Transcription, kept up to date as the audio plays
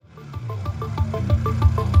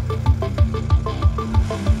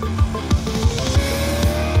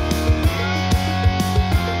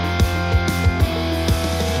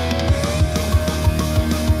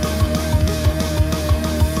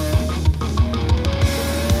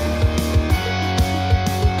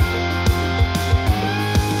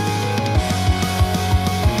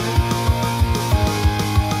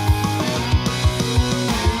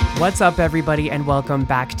What's up, everybody, and welcome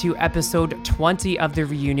back to episode 20 of the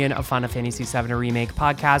reunion of Final Fantasy VII Remake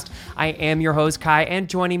podcast. I am your host, Kai, and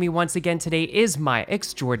joining me once again today is my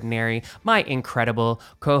extraordinary, my incredible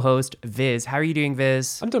co-host, Viz. How are you doing,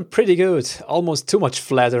 Viz? I'm doing pretty good. Almost too much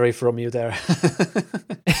flattery from you there.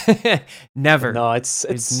 Never. No,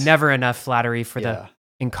 There's never enough flattery for the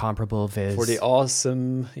incomparable Viz. For the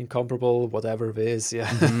awesome, incomparable, whatever Viz, yeah.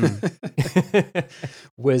 Mm-hmm.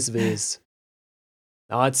 Viz.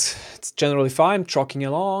 No, it's generally fine, trucking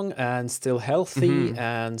along and still healthy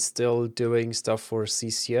and still doing stuff for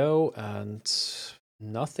CCO and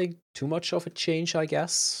nothing too much of a change, I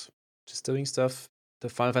guess. Just doing stuff. The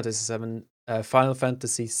Final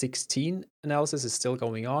Fantasy 16 analysis is still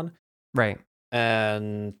going on. Right.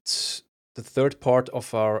 And the third part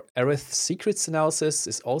of our Aerith Secrets analysis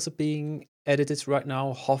is also being edited right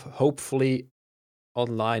now, hopefully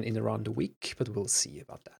online in around a week, but we'll see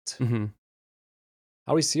about that. Mm-hmm.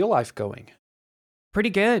 How is your life going? Pretty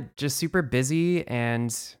good. Just super busy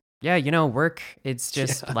and work. It's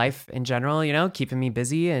just life in general, keeping me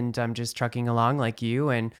busy, and I'm just trucking along like you.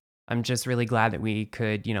 And I'm just really glad that we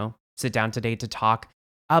could, sit down today to talk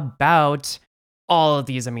about all of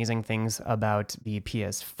these amazing things about the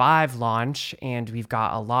PS5 launch. And we've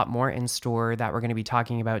got a lot more in store that we're going to be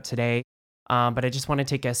talking about today. But I just want to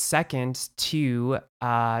take a second to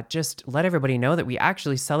just let everybody know that we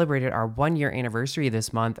actually celebrated our 1-year anniversary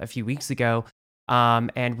this month a few weeks ago.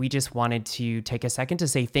 And we just wanted to take a second to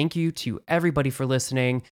say thank you to everybody for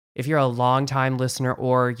listening. If you're a longtime listener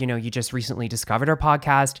or, you just recently discovered our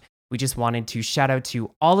podcast, we just wanted to shout out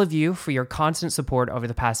to all of you for your constant support over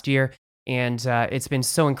the past year. And it's been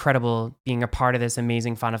so incredible being a part of this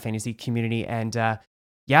amazing Final Fantasy community. And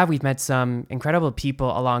we've met some incredible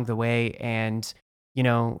people along the way, and,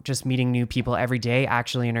 just meeting new people every day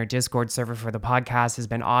actually in our Discord server for the podcast has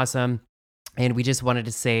been awesome. And we just wanted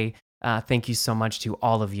to say thank you so much to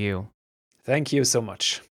all of you. Thank you so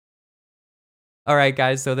much. All right,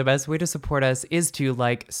 guys. So the best way to support us is to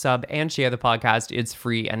like, sub, and share the podcast. It's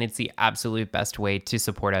free, and it's the absolute best way to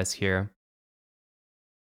support us here.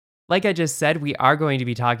 Like I just said, we are going to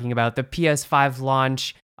be talking about the PS5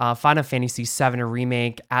 launch, Final Fantasy VII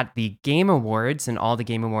Remake at the Game Awards, and all the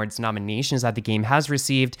Game Awards nominations that the game has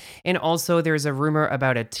received. And also there's a rumor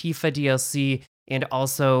about a Tifa DLC, and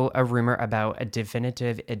also a rumor about a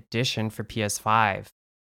definitive edition for PS5.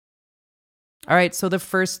 All right, so the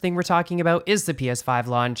first thing we're talking about is the PS5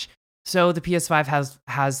 launch. So the PS5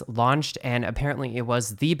 has launched, and apparently it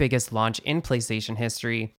was the biggest launch in PlayStation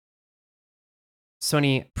history.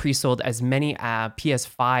 Sony pre-sold as many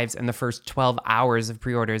PS5s in the first 12 hours of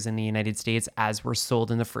pre-orders in the United States as were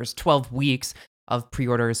sold in the first 12 weeks of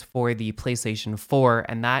pre-orders for the PlayStation 4,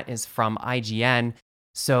 and that is from IGN.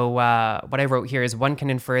 So what I wrote here is one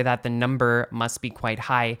can infer that the number must be quite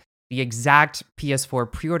high. The exact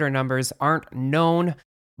PS4 pre-order numbers aren't known,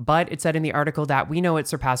 but it said in the article that we know it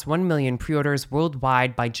surpassed 1 million pre-orders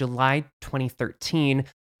worldwide by July 2013,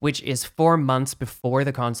 which is 4 months before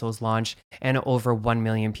the console's launch, and over 1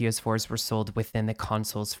 million PS4s were sold within the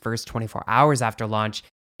console's first 24 hours after launch.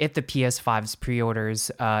 If the PS5's pre-orders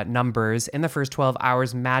numbers in the first 12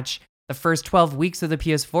 hours match the first 12 weeks of the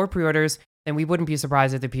PS4 pre-orders, then we wouldn't be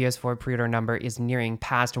surprised if the PS4 pre-order number is nearing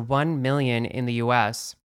past 1 million in the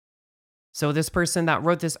US. So this person that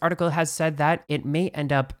wrote this article has said that it may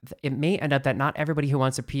end up that not everybody who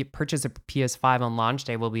wants to purchase a PS5 on launch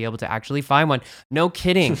day will be able to actually find one. No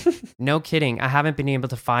kidding. No kidding. I haven't been able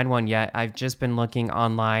to find one yet. I've just been looking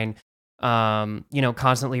online,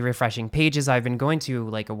 constantly refreshing pages. I've been going to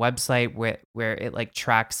like a website where it like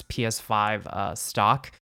tracks PS5 stock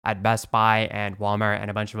at Best Buy and Walmart and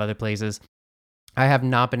a bunch of other places. I have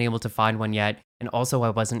not been able to find one yet. And also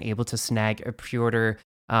I wasn't able to snag a pre-order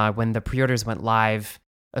when the pre-orders went live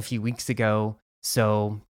a few weeks ago.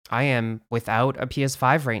 So I am without a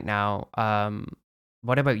PS5 right now.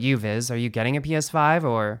 What about you, Viz? Are you getting a PS5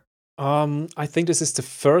 or? I think this is the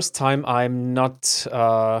first time I'm not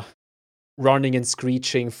running and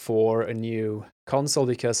screeching for a new console,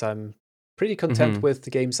 because I'm pretty content with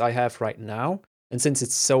the games I have right now. And since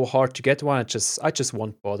it's so hard to get one, I just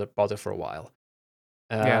won't bother for a while.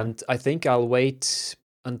 And I think I'll wait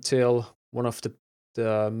until one of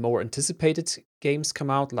the more anticipated games come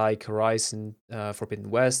out, like Horizon Forbidden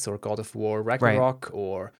West or God of War Ragnarok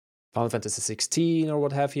or Final Fantasy 16 or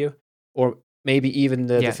what have you. Or maybe even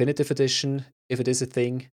the definitive edition, if it is a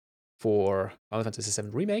thing, for Final Fantasy VII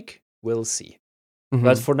Remake. We'll see.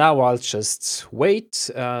 But for now, I'll just wait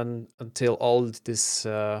until all this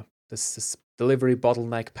delivery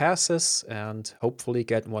bottleneck passes, and hopefully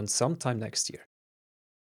get one sometime next year.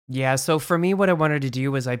 Yeah, so for me, what I wanted to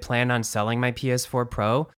do was I plan on selling my PS4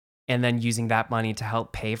 Pro. and then using that money to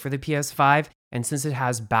help pay for the PS5. And since it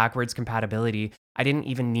has backwards compatibility, I didn't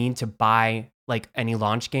even need to buy like any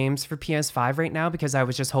launch games for PS5 right now because I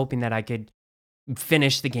was just hoping that I could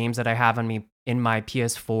finish the games that I have on me in my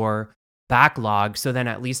PS4 backlog. So then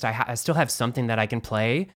at least I still have something that I can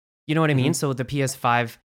play. You know what I mean? So the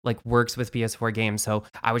PS5 like works with PS4 games. So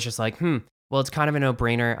I was just like, well, it's kind of a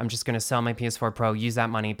no-brainer. I'm just going to sell my PS4 Pro, use that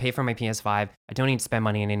money, pay for my PS5. I don't need to spend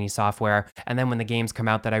money in any software. And then when the games come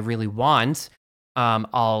out that I really want,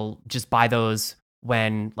 I'll just buy those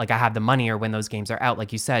when like I have the money or when those games are out,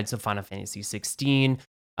 like you said. So Final Fantasy 16.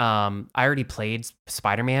 I already played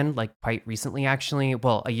Spider-Man like quite recently, actually.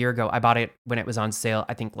 Well, a year ago. I bought it when it was on sale,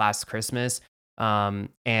 I think last Christmas.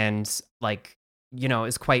 And like,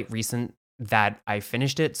 it's quite recent that I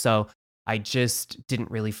finished it. So I just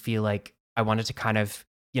didn't really feel like I wanted to kind of,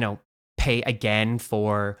 pay again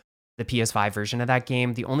for the PS5 version of that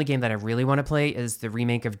game. The only game that I really want to play is the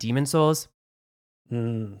remake of Demon Souls.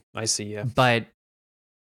 I see, yeah. But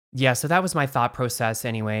yeah, so that was my thought process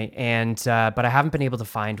anyway. And, but I haven't been able to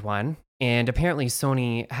find one. And apparently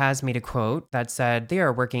Sony has made a quote that said they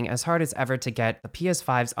are working as hard as ever to get the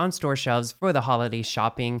PS5s on store shelves for the holiday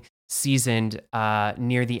shopping season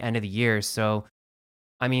near the end of the year. So,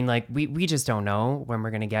 I mean, like we just don't know when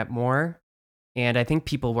we're going to get more. And I think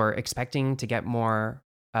people were expecting to get more,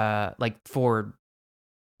 like for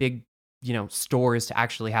big, stores to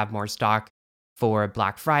actually have more stock for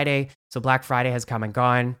Black Friday. So Black Friday has come and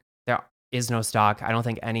gone. There is no stock. I don't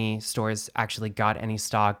think any stores actually got any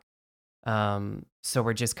stock. So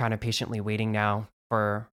we're just kind of patiently waiting now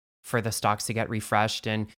for the stocks to get refreshed.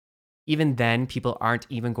 And even then, people aren't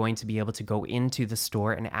even going to be able to go into the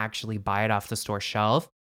store and actually buy it off the store shelf.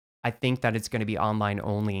 I think that it's going to be online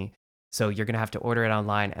only. So you're going to have to order it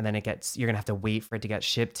online and then you're going to have to wait for it to get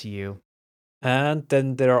shipped to you. And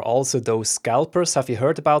then there are also those scalpers. Have you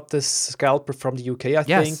heard about this scalper from the UK, I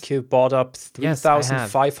Yes. think, who bought up Yes, I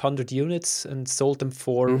have. 3,500 units and sold them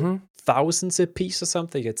for thousands a piece or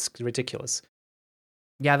something? It's ridiculous.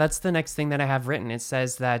 Yeah, that's the next thing that I have written. It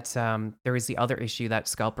says that there was the other issue that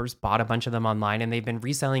scalpers bought a bunch of them online and they've been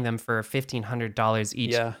reselling them for $1,500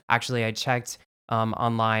 each. Yeah. Actually, I checked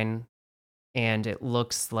online and it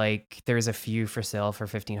looks like there's a few for sale for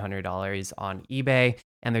 $1,500 on eBay.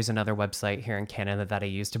 And there's another website here in Canada that I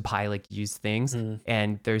use to buy like used things.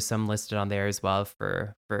 And there's some listed on there as well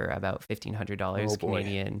for about $1,500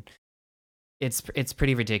 Canadian. It's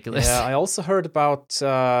pretty ridiculous. Yeah, I also heard about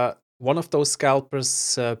one of those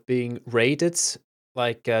scalpers being raided,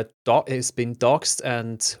 like it's been doxxed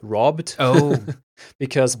and robbed. Oh,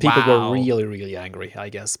 because people wow. were really, really angry, I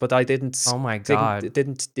guess. But I didn't. Oh my God.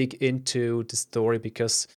 Didn't dig into the story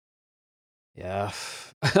because, yeah,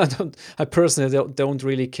 I personally don't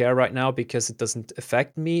really care right now because it doesn't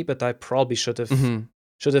affect me. But I probably should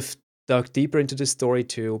have dug deeper into the story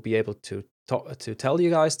to be able to tell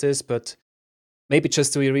you guys this. But maybe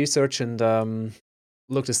just do your research and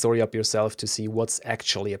look the story up yourself to see what's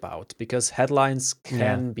actually about, because headlines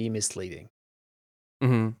can be misleading.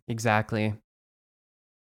 Exactly.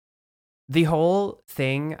 The whole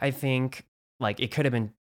thing, I think, like it could have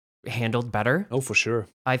been handled better. Oh, for sure.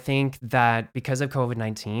 I think that because of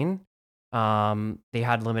COVID-19, they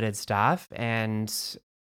had limited staff and,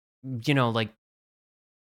 like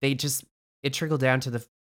it trickled down to the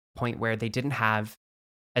point where they didn't have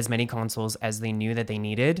as many consoles as they knew that they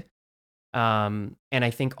needed. And I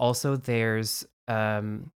think also there's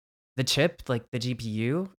the chip, like the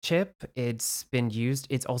GPU chip, it's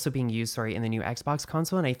also being used, in the new Xbox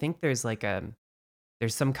console. And I think there's like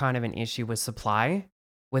there's some kind of an issue with supply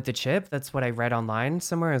with the chip. That's what I read online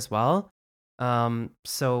somewhere as well.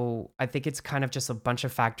 So I think it's kind of just a bunch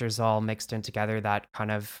of factors all mixed in together that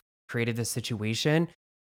kind of created this situation.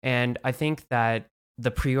 And I think that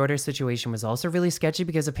the pre-order situation was also really sketchy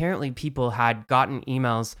because apparently people had gotten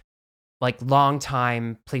emails, like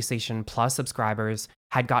long-time PlayStation Plus subscribers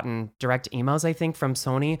had gotten direct emails, I think, from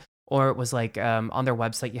Sony, or it was like on their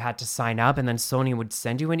website, you had to sign up and then Sony would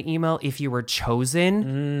send you an email if you were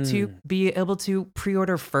chosen to be able to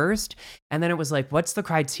pre-order first. And then it was like, what's the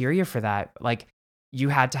criteria for that? Like you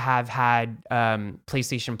had to have had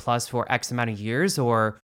PlayStation Plus for X amount of years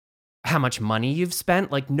or how much money you've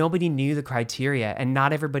spent. Like nobody knew the criteria and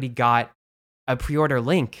not everybody got a pre-order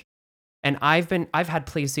link. And I've had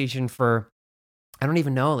PlayStation for, I don't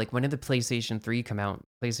even know, like when did the PlayStation 3 come out?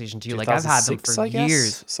 PlayStation 2, like I've had them for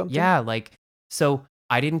years. Something? Yeah, like, so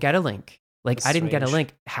I didn't get a link. Like That's I didn't get a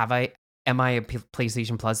strange. link. Am I a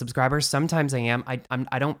PlayStation Plus subscriber? Sometimes I am.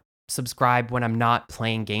 I don't subscribe when I'm not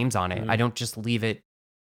playing games on it. I don't just leave it.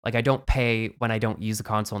 Like I don't pay when I don't use the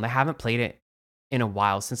console, and I haven't played it in a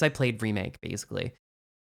while since I played Remake, basically.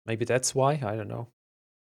 Maybe that's why. I don't know.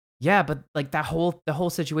 Yeah, but like the whole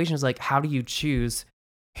situation is like, how do you choose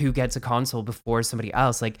who gets a console before somebody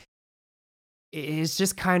else? Like, it's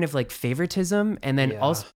just kind of like favoritism, and then Yeah.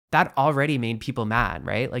 also that already made people mad,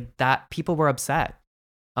 right? Like that people were upset.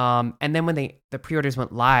 And then when the pre-orders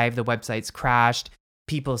went live, the websites crashed.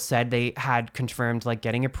 People said they had confirmed like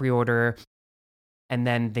getting a pre-order, and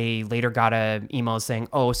then they later got a email saying,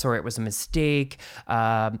 "Oh, sorry, it was a mistake.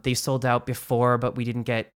 They sold out before, but you didn't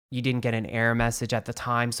get an error message at the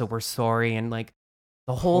time, so we're sorry." And like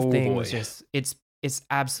the whole Oh thing was boy. just it's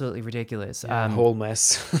absolutely ridiculous. Yeah, whole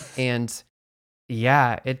mess. And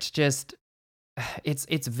yeah, it's just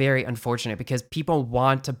it's very unfortunate because people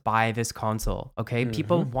want to buy this console, okay?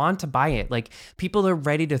 People Hmm. want to buy it. Like people are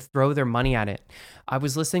ready to throw their money at it. I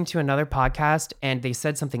was listening to another podcast and they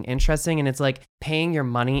said something interesting, and it's like paying your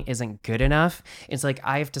money isn't good enough. It's like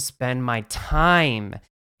I have to spend my time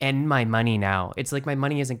and my money now. It's like my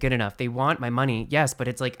money isn't good enough. They want my money, yes, but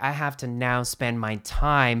it's like I have to now spend my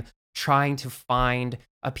time trying to find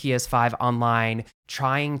a PS5 online,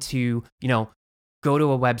 trying to, go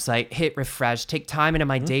to a website, hit refresh, take time into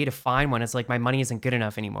my Hmm. day to find one. It's like my money isn't good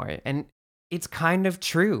enough anymore. And it's kind of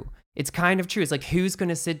true. It's kind of true. It's like who's going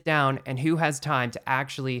to sit down and who has time to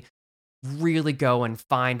actually really go and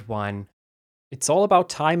find one? It's all about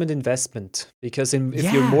time and investment because if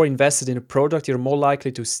you're Yeah. more invested in a product, you're more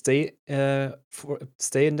likely to stay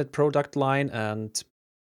in that product line. And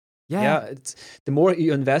yeah, Yeah. the more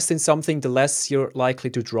you invest in something, the less you're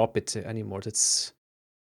likely to drop it anymore. It's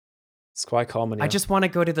quite common, I yeah. just want to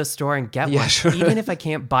go to the store and get Yeah, one. sure. Even if I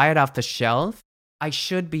can't buy it off the shelf, I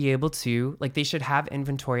should be able to. Like, they should have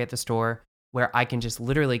inventory at the store where I can just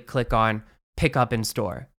literally click on pick up in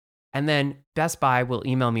store. And then Best Buy will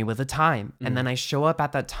email me with a time. And Mm. then I show up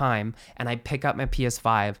at that time and I pick up my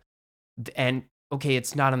PS5. And okay,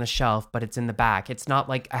 it's not on the shelf, but it's in the back. It's not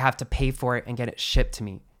like I have to pay for it and get it shipped to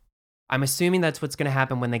me. I'm assuming that's what's going to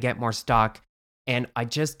happen when they get more stock. And I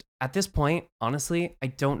just, at this point, honestly, I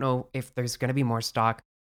don't know if there's going to be more stock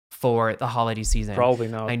for the holiday season. Probably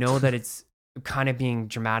I not. know that it's kind of being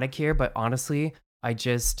dramatic here, but honestly, I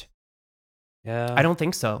Yeah. don't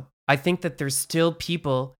think so. I think that there's still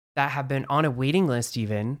people that have been on a waiting list,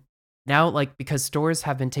 even now, like because stores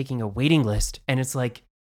have been taking a waiting list. And it's like,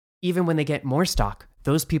 even when they get more stock,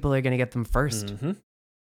 those people are going to get them first. Hmm.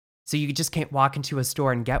 So you just can't walk into a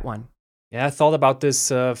store and get one. Yeah, I thought about this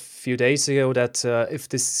a few days ago that if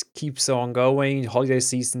this keeps on going, holiday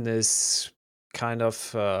season is kind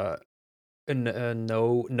of a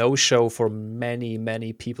no show for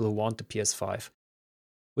many people who want the PS5,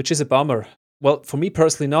 which is a bummer. Well, for me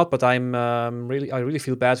personally, not, but I really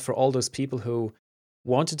feel bad for all those people who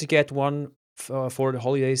wanted to get one for the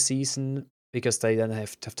holiday season because they then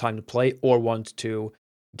have time to play or want to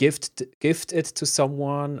gift it to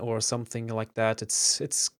someone or something like that.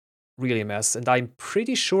 It's really a mess, and I'm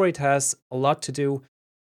pretty sure it has a lot to do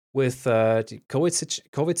with the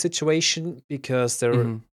COVID situation because there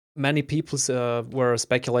Hmm. many people were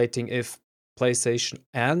speculating if PlayStation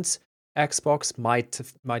and Xbox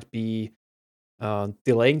might be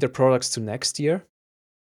delaying their products to next year.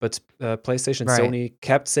 But PlayStation and Right. Sony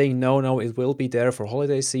kept saying no, it will be there for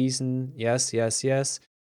holiday season. Yes, yes, yes.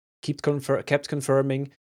 Kept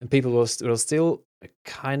confirming, and people were still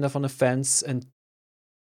kind of on the fence, and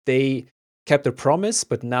they kept their promise,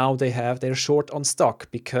 but now they're short on stock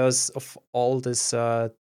because of all this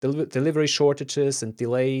delivery shortages and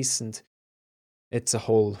delays, and it's a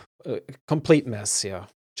whole complete mess. Yeah,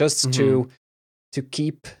 just Hmm. to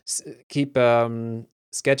keep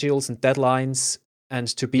schedules and deadlines and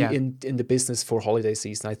to be Yeah. in the business for holiday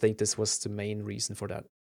season. I think this was the main reason for that.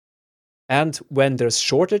 And when there's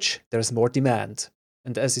shortage, there's more demand.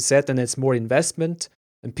 And as you said, then it's more investment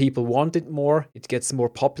and people want it more. It gets more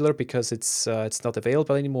popular because it's not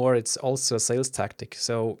available anymore. It's also a sales tactic.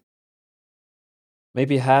 So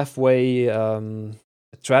maybe halfway a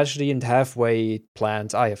tragedy and halfway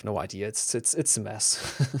planned. I have no idea. It's a mess.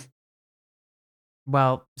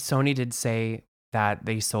 Well, Sony did say that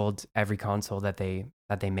they sold every console that they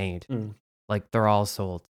made. Mm. Like they're all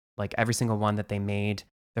sold. Like every single one that they made,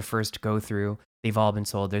 the first go through, they've all been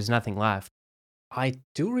sold. There's nothing left. I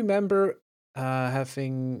do remember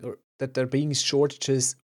that there being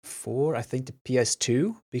shortages for I think the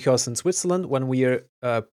PS2 because in Switzerland when we are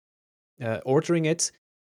ordering it,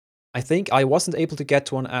 I think I wasn't able to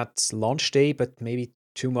get one at launch day, but maybe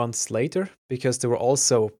 2 months later because they were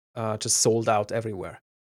also just sold out everywhere.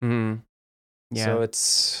 Hmm. So Yeah.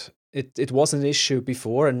 it was an issue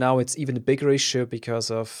before, and now it's even a bigger issue because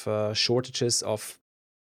of shortages of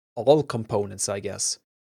all components, I guess,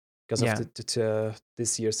 because of Yeah.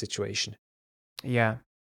 this year's situation. Yeah.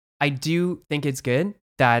 I do think it's good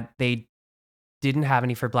that they didn't have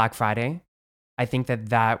any for Black Friday. I think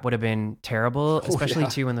that would have been terrible, Oh, especially yeah.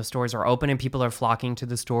 too when the stores are open and people are flocking to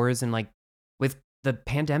the stores and like with the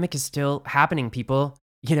pandemic is still happening, people,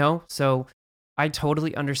 So I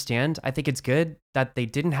totally understand. I think it's good that they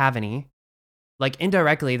didn't have any. Like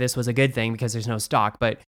indirectly, this was a good thing because there's no stock,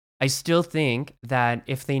 but I still think that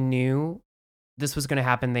if they knew this was going to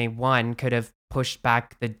happen, they could have pushed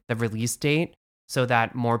back the release date so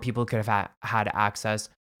that more people could have had access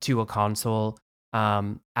to a console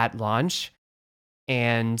at launch,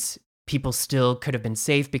 and people still could have been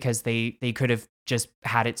safe because they could have just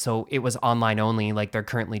had it so it was online only like they're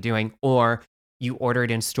currently doing, or you order it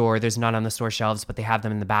in store, there's none on the store shelves but they have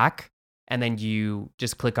them in the back, and then you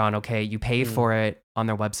just click on okay, you pay for it on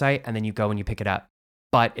their website and then you go and you pick it up,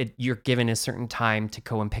 but you're given a certain time to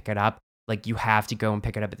go and pick it up. Like you have to go and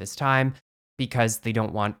pick it up at this time because they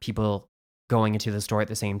don't want people going into the store at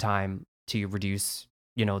the same time to reduce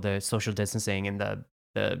the social distancing and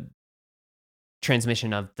the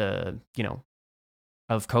transmission of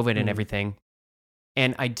of COVID and everything.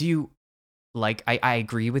 And I do I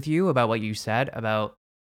agree with you about what you said about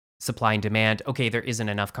supply and demand. Okay, there isn't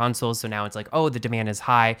enough consoles, so now it's like, oh, the demand is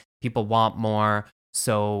high, people want more,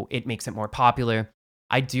 so it makes it more popular.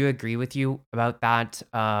 I do agree with you about that.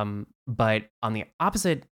 But on the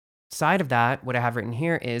opposite side of that, what I have written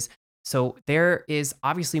here is, so there is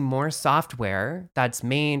obviously more software that's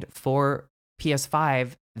made for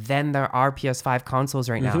PS5 than there are PS5 consoles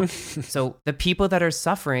right now. So the people that are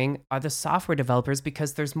suffering are the software developers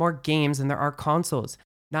because there's more games than there are consoles.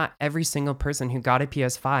 Not every single person who got a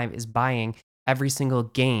PS5 is buying every single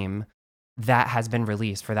game that has been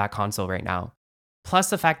released for that console right now. Plus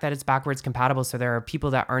the fact that it's backwards compatible, so there are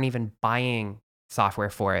people that aren't even buying software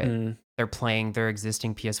for it. They're playing their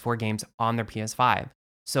existing PS4 games on their PS5.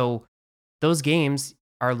 So those games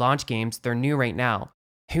are launch games. They're new right now.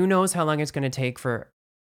 Who knows how long it's going to take for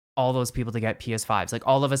all those people to get PS5s, like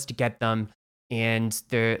all of us to get them. And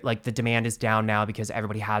they're like, the demand is down now because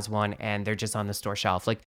everybody has one and they're just on the store shelf.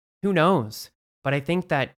 Like, who knows? But I think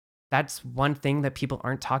that that's one thing that people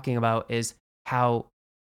aren't talking about is how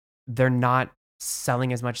they're not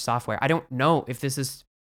selling as much software. I don't know if this is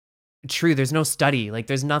true. There's no study, like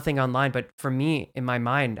there's nothing online. But for me, in my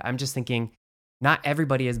mind, I'm just thinking not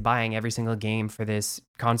everybody is buying every single game for this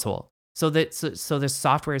console. So this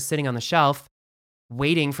software is sitting on the shelf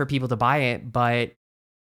waiting for people to buy it, but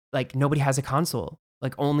like nobody has a console.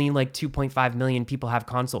 Like only like 2.5 million people have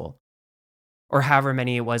console, or however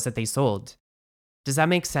many it was that they sold. Does that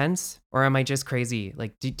make sense? Or am I just crazy?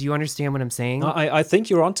 Like, do you understand what I'm saying? No, I think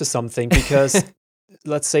you're onto something because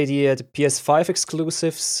let's say the PS5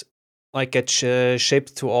 exclusives like get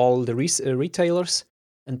shipped to all the retailers,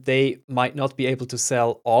 and they might not be able to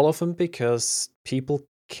sell all of them because people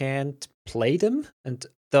can't play them and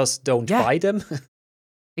thus don't buy them.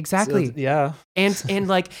 Exactly. So, yeah. And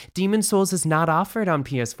like Demon Souls is not offered on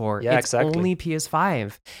PS4. Yeah, it's exactly. only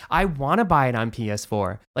PS5. I want to buy it on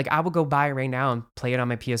PS4. Like I will go buy it right now and play it on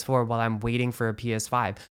my PS4 while I'm waiting for a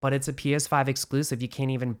PS5. But it's a PS5 exclusive. You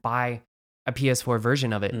can't even buy a PS4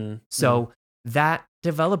 version of it. So that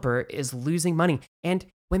developer is losing money. And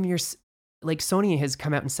when you're like, Sony has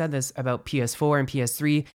come out and said this about PS4 and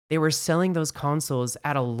PS3, they were selling those consoles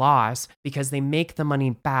at a loss because they make the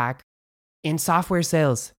money back in software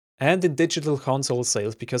sales. And in digital console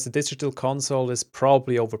sales, because the digital console is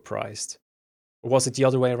probably overpriced. Or was it the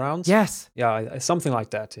other way around? Yes. Yeah, something like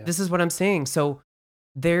that. Yeah. This is what I'm saying. So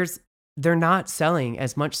they're not selling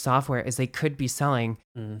as much software as they could be selling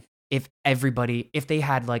if they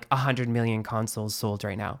had like 100 million consoles sold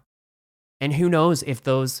right now. And who knows if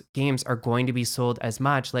those games are going to be sold as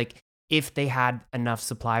much, like if they had enough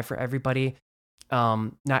supply for everybody,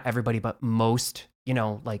 not everybody, but most,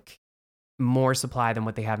 like more supply than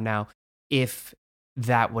what they have now, if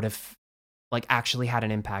that would have like actually had an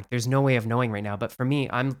impact. There's no way of knowing right now. But for me,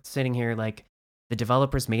 I'm sitting here like the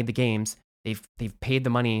developers made the games. They've paid the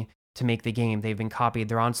money to make the game. They've been copied.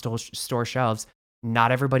 They're on store shelves.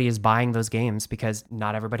 Not everybody is buying those games because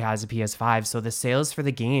not everybody has a PS5. So the sales for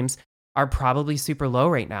the games are probably super low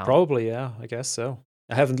right now. Probably, yeah, I guess so.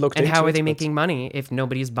 I haven't looked into it. And how are they making money if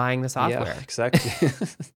nobody's buying the software? Yeah, exactly.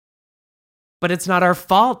 But it's not our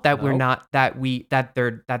fault that we're not that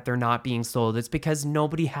they're not being sold. It's because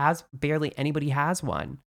barely anybody has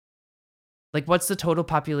one. Like, what's the total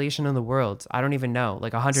population of the world? I don't even know.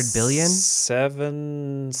 Like 100 billion?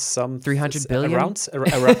 300 billion?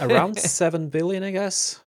 Around 7 billion, I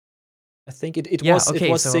guess. I think it was. Okay,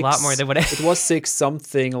 it was so six, a lot more than what it was 6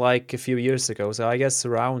 something like a few years ago. So I guess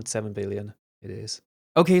around 7 billion it is.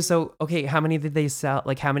 Okay, how many did they sell?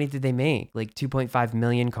 Like, how many did they make? Like 2.5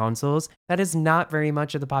 million consoles? That is not very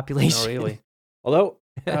much of the population. Not really. Although,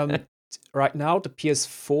 right now, the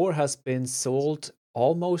PS4 has been sold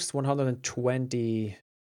almost 120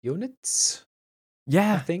 units, I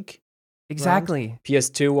Yeah, think. exactly.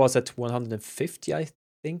 PS2 was at 150, I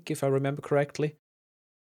think, if I remember correctly.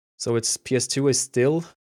 So PS2 is still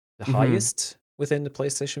the highest within the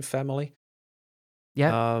PlayStation family.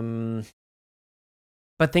 Yeah. Um,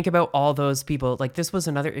 But think about all those people. Like, this was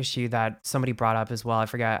another issue that somebody brought up as well. I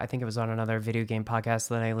forgot. I think it was on another video game podcast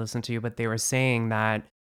that I listened to, but they were saying that,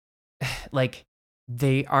 like,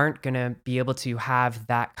 they aren't going to be able to have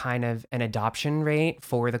that kind of an adoption rate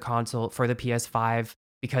for the console, for the PS5,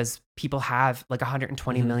 because people have, like,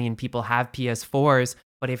 120 million people have PS4s.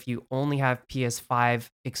 But if you only have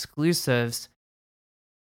PS5 exclusives,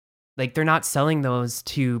 like, they're not selling those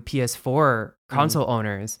to PS4 console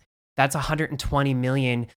owners. That's 120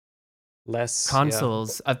 million less,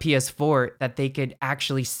 consoles of PS4 that they could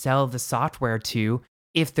actually sell the software to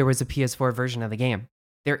if there was a PS4 version of the game.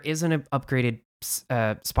 There isn't an upgraded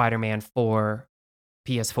Spider-Man for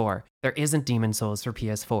PS4. There isn't Demon Souls for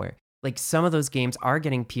PS4. Like, some of those games are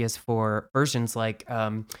getting PS4 versions, like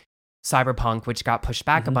Cyberpunk, which got pushed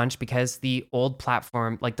back a bunch because the old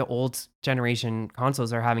platform, like the old generation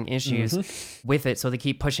consoles, are having issues with it. So they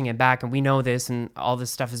keep pushing it back. And we know this, and all this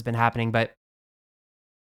stuff has been happening, but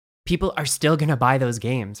people are still going to buy those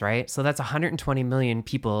games, right? So that's 120 million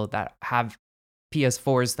people that have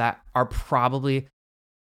PS4s that are probably,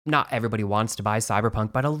 not everybody wants to buy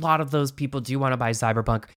Cyberpunk, but a lot of those people do want to buy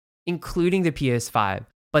Cyberpunk, including the PS5.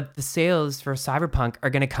 But the sales for Cyberpunk are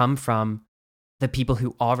going to come from the people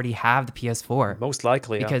who already have the PS4. Most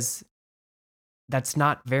likely, because that's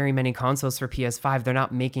not very many consoles for PS5. They're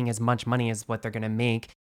not making as much money as what they're going to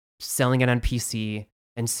make selling it on PC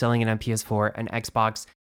and selling it on PS4 and Xbox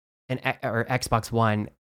or Xbox One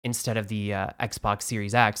instead of the Xbox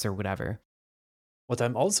Series X or whatever. What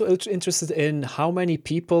I'm also interested in, how many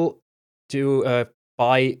people do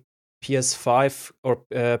buy PS5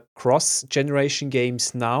 or cross-generation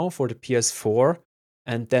games now for the PS4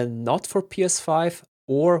 and then not for PS5,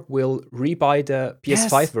 or will rebuy the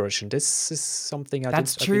PS5 version? This is something I'd be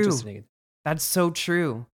interested in. That's so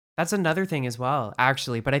true. That's another thing as well,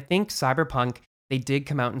 actually. But I think Cyberpunk, they did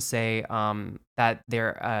come out and say that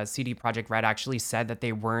their CD Projekt Red actually said that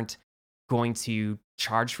they weren't going to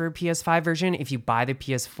charge for a PS5 version. If you buy the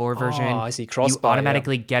PS4 version, I see. you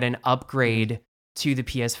automatically get an upgrade to the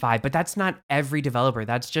PS5. But that's not every developer.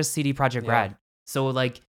 That's just CD Projekt Red. So,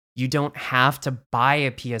 like, you don't have to buy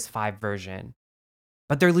a PS5 version.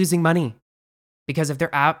 But they're losing money because if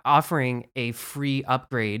they're offering a free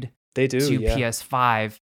upgrade to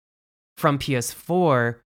PS5 from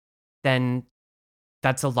PS4, then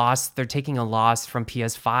that's a loss. They're taking a loss from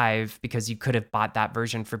PS5 because you could have bought that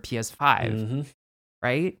version for PS5,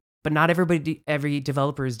 right? But not every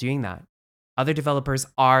developer is doing that. Other developers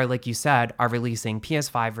are, like you said, are releasing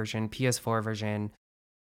PS5 version, PS4 version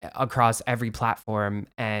across every platform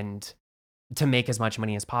and to make as much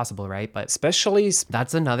money as possible, right? But especially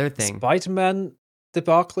that's another thing. Spider-Man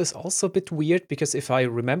debacle is also a bit weird because if I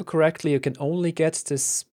remember correctly, you can only get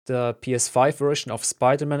the PS5 version of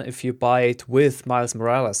Spider-Man if you buy it with Miles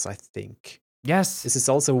Morales, I think. Yes. This is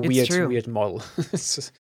also a weird model.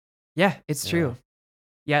 Yeah, it's true.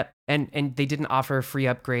 Yeah, and they didn't offer a free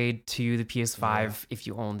upgrade to the PS5 if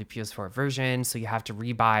you own the PS4 version, so you have to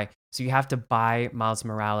rebuy. So you have to buy Miles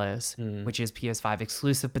Morales, which is PS5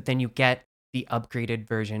 exclusive, but then you get the upgraded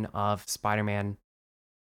version of Spider-Man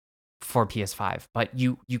for PS5. But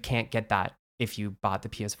you can't get that if you bought the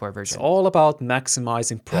PS4 version. It's all about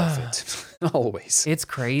maximizing profit. Always. It's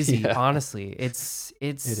crazy, honestly. It's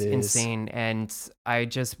insane. And I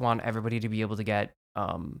just want everybody to be able to get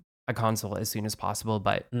a console as soon as possible,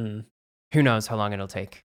 but who knows how long it'll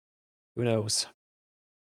take. Who knows?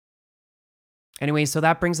 Anyway, so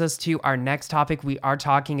that brings us to our next topic. We are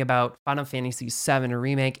talking about Final Fantasy VII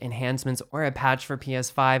Remake enhancements or a patch for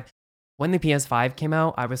PS5. When the PS5 came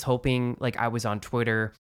out, I was hoping, like, I was on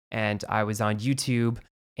Twitter and I was on YouTube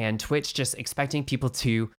and Twitch just expecting people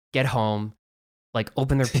to get home, like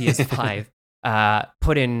open their PS5,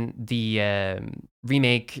 put in the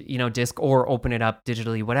remake, disc, or open it up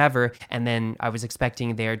digitally, whatever. And then I was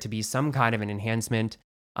expecting there to be some kind of an enhancement.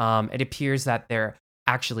 It appears that there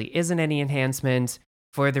actually isn't any enhancement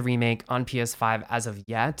for the remake on PS5 as of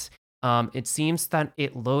yet. It seems that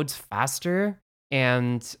it loads faster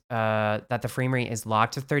and that the frame rate is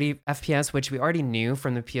locked to 30 FPS, which we already knew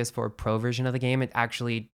from the PS4 Pro version of the game. It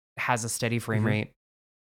actually has a steady frame rate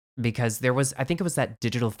because there was, I think it was that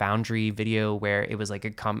Digital Foundry video where it was like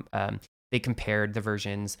they compared the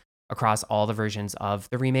versions across all the versions of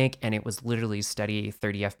the remake, and it was literally steady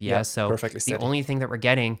 30 FPS. Yeah, So perfectly the steady. only thing that we're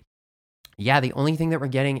getting,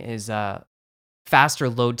 is faster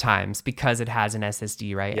load times because it has an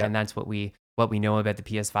SSD, right? Yeah. And that's what we know about the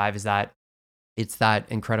PS5 is that it's that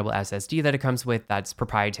incredible SSD that it comes with that's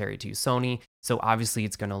proprietary to Sony. So obviously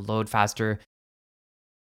it's going to load faster.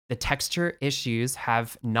 The texture issues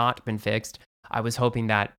have not been fixed. I was hoping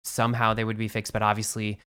that somehow they would be fixed, but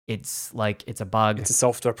obviously it's a bug. It's a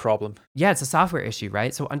software problem. Yeah, it's a software issue,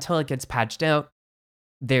 right? So until it gets patched out,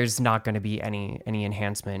 there's not going to be any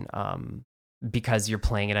enhancement because you're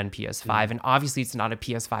playing it on PS5. And obviously it's not a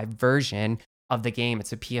PS5 version of the game.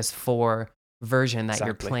 It's a PS4 version that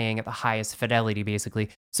you're playing at the highest fidelity, basically.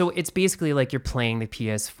 So it's basically like you're playing the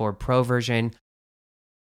PS4 Pro version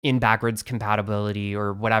in backwards compatibility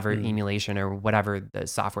or whatever emulation or whatever the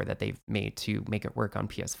software that they've made to make it work on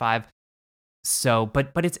PS5. So,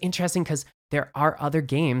 but it's interesting because there are other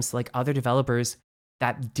games, like other developers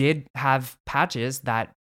that did have patches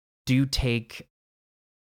that do take,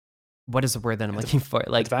 what is the word that I'm looking for?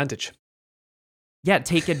 Like advantage. Yeah,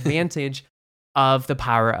 take advantage of the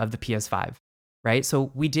power of the PS5, right?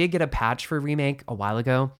 So we did get a patch for Remake a while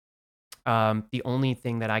ago. The only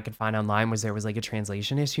thing that I could find online was there was like a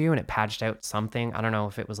translation issue and it patched out something. I don't know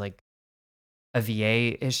if it was like a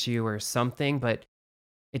VA issue or something, but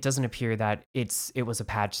it doesn't appear that it was a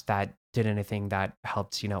patch that did anything that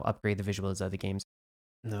helped, upgrade the visuals of the games.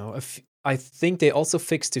 No, I think they also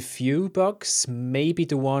fixed a few bugs. Maybe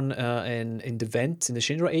the one in the vent in the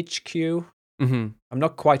Shinra HQ. Mm-hmm. I'm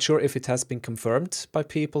not quite sure if it has been confirmed by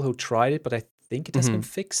people who tried it, but I think it has been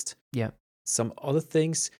fixed. Yeah. Some other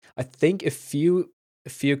things. I think a few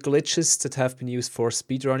glitches that have been used for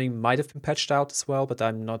speedrunning might have been patched out as well, but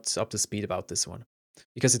I'm not up to speed about this one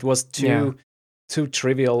because it was too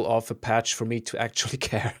trivial of a patch for me to actually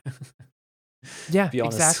care. Yeah,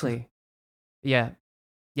 exactly. Yeah.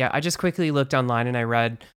 I just quickly looked online and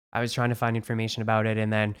I was trying to find information about it,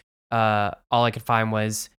 and then all I could find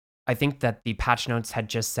was I think that the patch notes had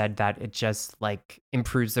just said that it just like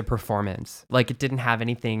improves the performance. Like it didn't have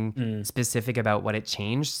anything specific about what it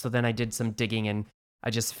changed. So then I did some digging and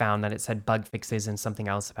I just found that it said bug fixes and something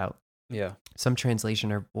else about some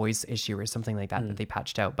translation or voice issue or something like that that they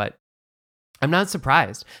patched out. But I'm not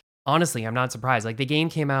surprised. Honestly, I'm not surprised. Like the game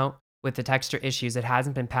came out with the texture issues. It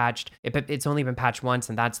hasn't been patched. It's only been patched once,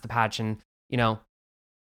 and that's the patch. And,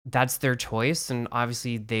 that's their choice. And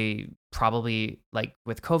obviously, they probably, like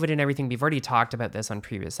with COVID and everything, we've already talked about this on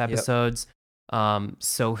previous episodes.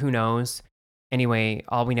 So who knows? Anyway,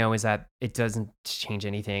 all we know is that it doesn't change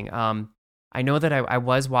anything. I know that I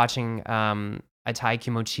was watching Atai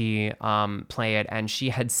Kimochi play it, and she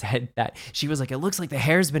had said that she was like, it looks like the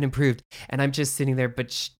hair's been improved, and I'm just sitting there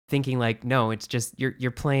thinking like, no, it's just you're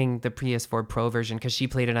playing the PS4 Pro version because she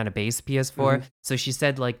played it on a base PS4. So she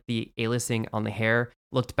said like the aliasing on the hair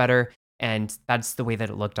looked better, and that's the way that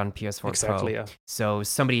it looked on PS4 Pro. Yeah. So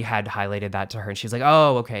somebody had highlighted that to her, and she's like,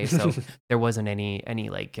 oh, okay. So there wasn't any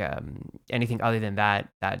like anything other than that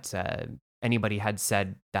anybody had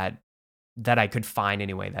said that I could find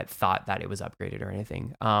anyway that thought that it was upgraded or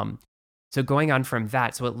anything. So going on from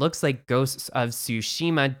that, so it looks like Ghosts of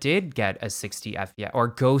Tsushima did get a 60 FPS, or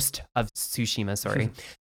Ghost of Tsushima, sorry,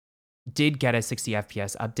 did get a 60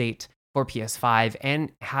 FPS update for PS5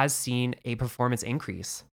 and has seen a performance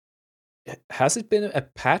increase. Has it been a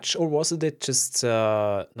patch or was it just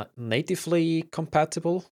not natively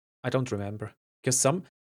compatible? I don't remember. Because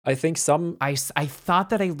I thought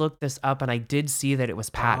that I looked this up and I did see that it was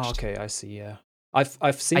patched. Oh, okay, I see. Yeah,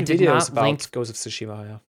 I've seen videos about Ghost of Tsushima.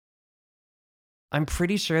 Yeah, I'm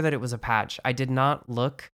pretty sure that it was a patch. I did not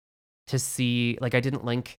look to see, like I didn't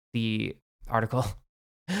link the article,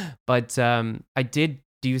 but I did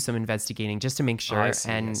do some investigating just to make sure. I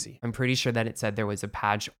see. I'm pretty sure that it said there was a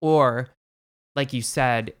patch, or like you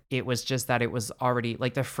said, it was just that it was already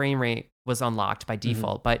like the frame rate was unlocked by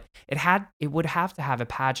default, but it would have to have a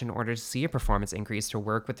patch in order to see a performance increase to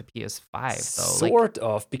work with the PS5 though. Sort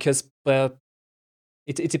of, because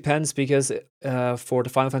it depends, because for the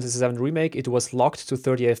Final Fantasy VII Remake, it was locked to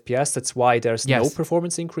 30 FPS. That's why there's no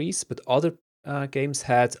performance increase, but other games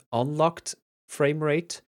had unlocked frame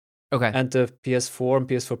rate. Okay. And the PS4 and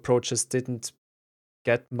PS4 Pro just didn't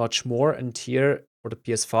get much more. And here, for the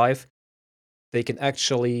PS5, they can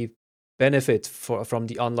actually benefit from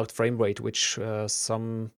the unlocked frame rate, which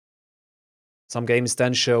some games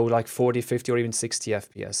then show like 40, 50, or even 60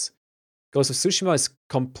 FPS. Ghost of Tsushima is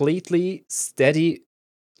completely steady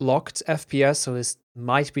locked FPS, so this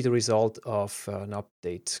might be the result of an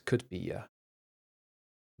update. Could be, yeah.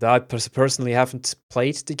 I personally haven't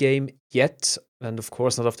played the game yet, and of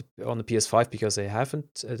course not on the PS5 because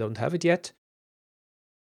I don't have it yet.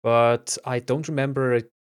 But I don't remember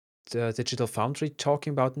Digital Foundry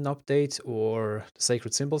talking about an update or the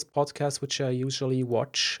Sacred Symbols podcast, which I usually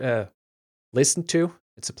listen to.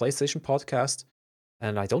 It's a PlayStation podcast,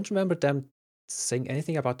 and I don't remember them saying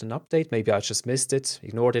anything about an update. Maybe I just missed it,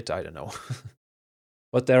 ignored it. I don't know.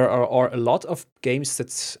 But there are a lot of games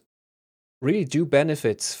that really do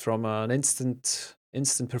benefit from an instant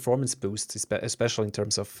performance boost, especially in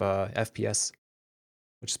terms of FPS,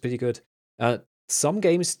 which is pretty good. Some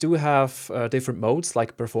games do have different modes,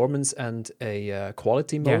 like performance and a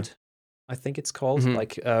quality mode. I think it's called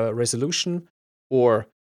like resolution or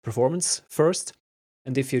performance first.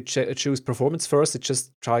 And if you choose performance first, it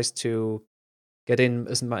just tries to get in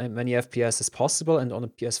as many FPS as possible. And on a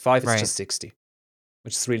PS5, it's just 60,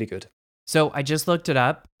 which is really good. So I just looked it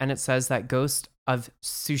up, and it says that Ghost of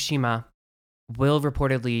Tsushima will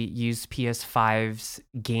reportedly use PS5's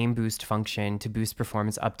game boost function to boost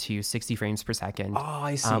performance up to 60 frames per second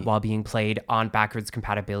while being played on backwards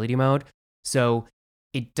compatibility mode. So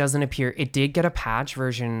it doesn't appear, it did get a patch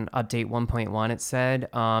version update 1.1, it said.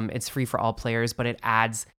 It's free for all players, but it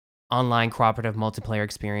adds online cooperative multiplayer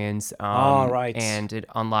experience. And it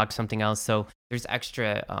unlocks something else. So there's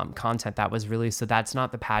extra content that was released. So that's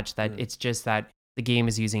not the patch, that it's just that the game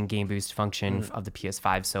is using game boost function of the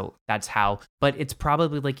PS5. So that's how, but it's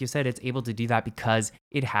probably, like you said, it's able to do that because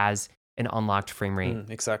it has an unlocked frame rate.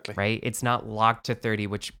 Exactly. Right? It's not locked to 30,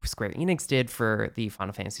 which Square Enix did for the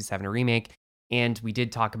Final Fantasy VII Remake. And we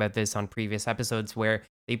did talk about this on previous episodes where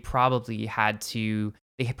they probably had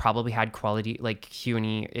quality, like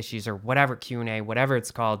Q&A issues or whatever, Q&A, whatever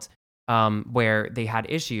it's called, where they had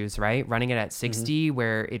issues, right? Running it at 60,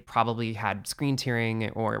 where it probably had screen tearing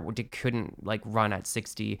or it couldn't like run at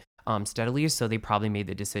 60 steadily. So they probably made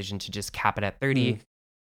the decision to just cap it at 30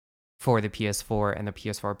 for the PS4 and the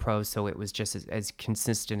PS4 Pro. So it was just as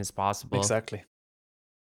consistent as possible. Exactly.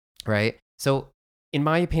 Right? So in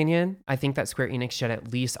my opinion, I think that Square Enix should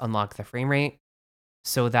at least unlock the frame rate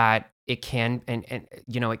so that it can, and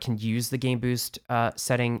it can use the game boost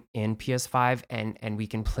setting in PS5 and we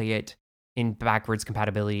can play it in backwards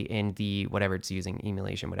compatibility in the whatever it's using,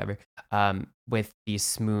 emulation, whatever, with the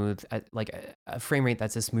smooth, like a frame rate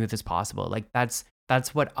that's as smooth as possible. Like that's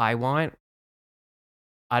what I want.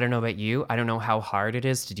 I don't know about you. I don't know how hard it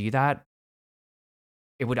is to do that.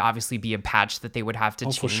 It would obviously be a patch that they would have to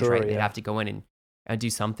change, for sure, right? They'd have to go in and do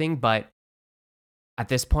something. But at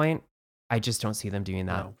this point, I just don't see them doing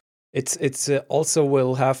that. No. It's also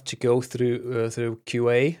will have to go through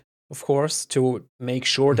QA, of course, to make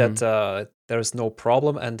sure that there's no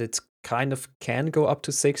problem and it kind of can go up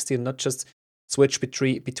to 60 and not just switch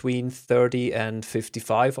between 30 and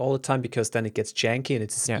 55 all the time, because then it gets janky and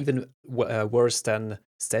it's even worse than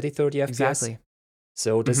steady 30 FPS. Exactly.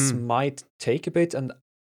 So this might take a bit, and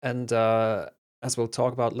as we'll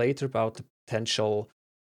talk about later about the potential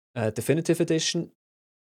definitive edition.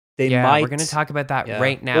 We're going to talk about that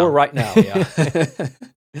right now. Or right now, yeah.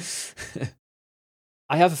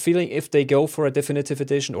 I have a feeling if they go for a definitive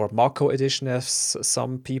edition or Mako edition, as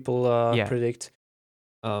some people predict,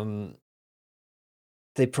 they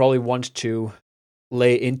probably want to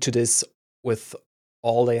lay into this with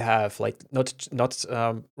all they have, like not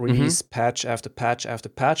release patch after patch after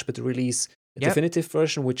patch, but release a definitive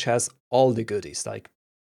version which has all the goodies, like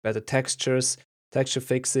better textures, texture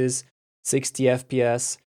fixes, 60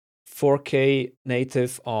 FPS, 4K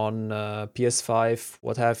native on PS5,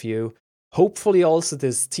 what have you. Hopefully also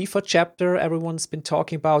this Tifa chapter everyone's been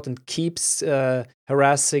talking about and keeps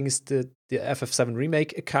harassing the FF7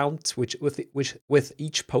 remake account, which with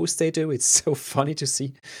each post they do, it's so funny to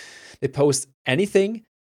see. They post anything,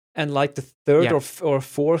 and like the third or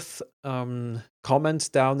fourth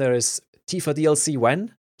comment down there is Tifa DLC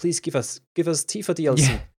when? Please give us Tifa DLC.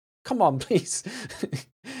 Yeah. Come on, please.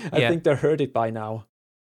 I think they heard it by now.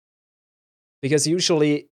 Because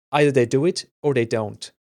usually either they do it or they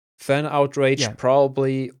don't. Fan outrage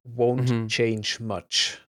probably won't change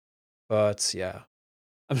much. But yeah,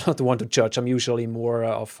 I'm not the one to judge. I'm usually more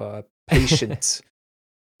of a patient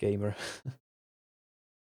gamer.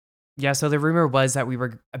 Yeah, so the rumor was that we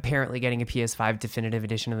were apparently getting a PS5 definitive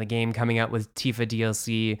edition of the game coming out with Tifa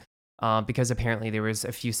DLC, because apparently there was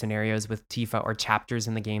a few scenarios with Tifa or chapters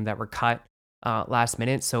in the game that were cut last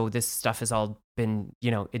minute. So this stuff has all been,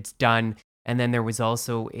 it's done. And then there was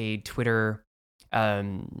also a Twitter,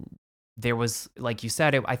 there was, like you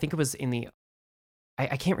said, I think it was in the,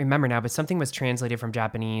 I can't remember now, but something was translated from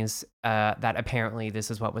Japanese that apparently this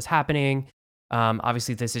is what was happening.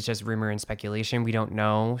 Obviously, this is just rumor and speculation. We don't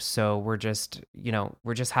know. So we're just,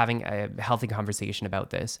 having a healthy conversation about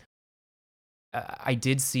this. I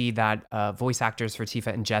did see that voice actors for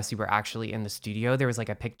Tifa and Jessie were actually in the studio. There was like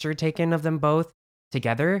a picture taken of them both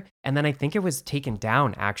together. And then I think it was taken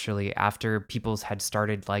down actually after people had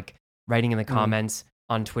started like writing in the comments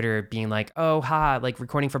on Twitter being like, oh, like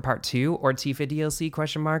recording for part 2 or Tifa DLC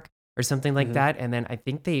question mark or something like that. And then I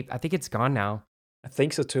think it's gone now. I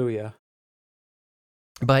think so too, yeah.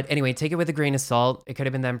 But anyway, take it with a grain of salt. It could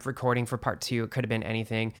have been them recording for part 2. It could have been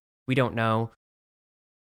anything. We don't know.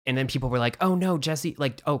 And then people were like, oh no, Jessie,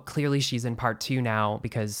 like, oh, clearly she's in part 2 now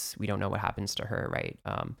because we don't know what happens to her, right?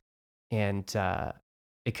 And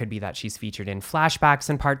it could be that she's featured in flashbacks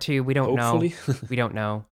in part 2. We don't know. We don't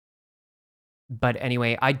know. But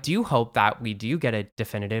anyway, I do hope that we do get a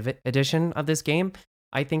definitive edition of this game.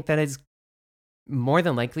 I think that is more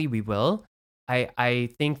than likely we will. I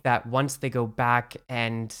think that once they go back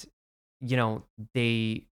and,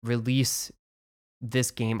 they release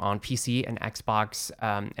this game on PC and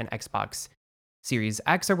Xbox Series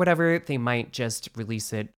X or whatever, they might just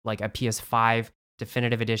release it like a PS5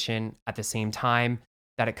 definitive edition at the same time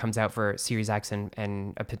that it comes out for Series X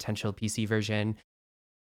and a potential PC version.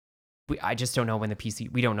 I just don't know when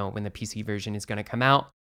we don't know when the PC version is going to come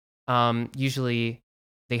out. Usually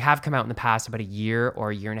they have come out in the past about a year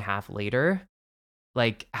or a year and a half later.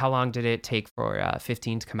 Like, how long did it take for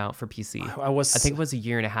 15 to come out for PC? I think it was a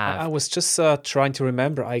year and a half. I was just trying to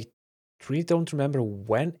remember. I really don't remember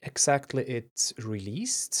when exactly it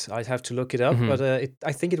released. I'd have to look it up, but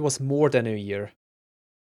I think it was more than a year.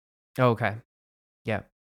 Oh, okay. Yeah.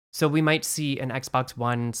 So we might see an Xbox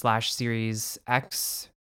One / Series X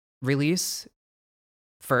release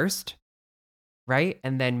first, right?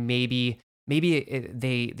 And then maybe the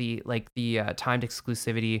timed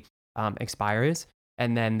exclusivity expires,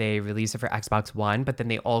 and then they release it for Xbox One, but then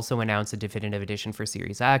they also announce a definitive edition for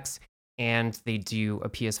Series X, and they do a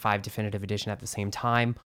PS5 definitive edition at the same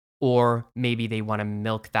time. Or maybe they want to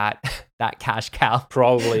milk that cash cow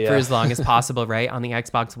probably for as long as possible, right? On the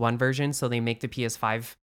Xbox One version. So they make the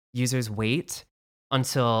PS5 users wait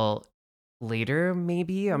until later,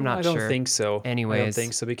 maybe? I'm not sure. I don't think so. Anyways. I don't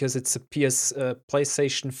think so, because it's a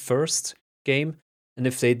PlayStation first game. And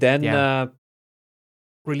if they then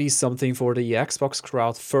release something for the Xbox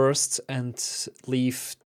crowd first and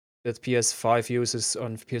leave the PS5 users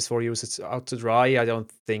and PS4 users out to dry, I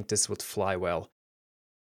don't think this would fly well.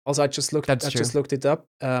 Also, I just looked it up.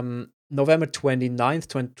 November 29th,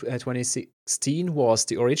 2016 was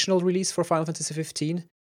the original release for Final Fantasy 15,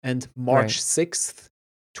 and March 6th,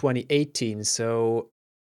 2018. So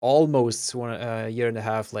almost a year and a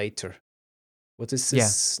half later. What this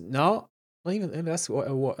is now? Not even that's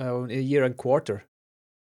a year and quarter.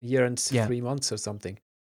 A year and 3 months or something.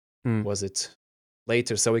 Was it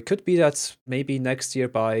later? So it could be that maybe next year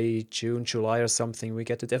by June, July or something, we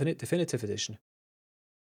get the definitive edition.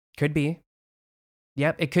 Could be.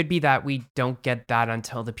 Yep, it could be that we don't get that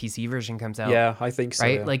until the PC version comes out. Yeah, I think so.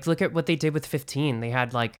 Right? Yeah. Like, look at what they did with 15. They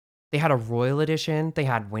had a Royal Edition. They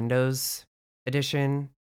had Windows Edition,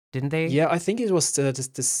 didn't they? Yeah, I think it was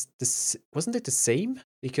this wasn't it the same?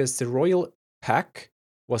 Because the Royal Pack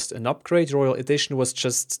was an upgrade. Royal Edition was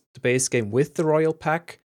just the base game with the Royal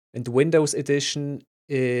Pack, and the Windows Edition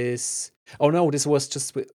is... Oh no, this was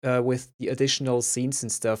just with the additional scenes and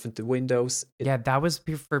stuff, and the Windows... that was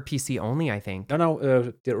for PC only, I think.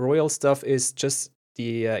 No, the Royal stuff is just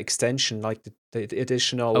the extension, like the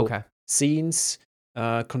additional scenes,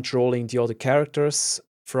 controlling the other characters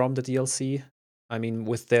from the DLC. I mean,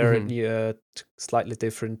 with their slightly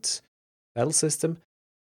different battle system.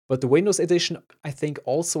 But the Windows Edition, I think,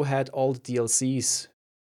 also had all the DLCs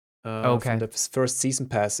from the first season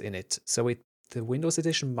pass in it. So the Windows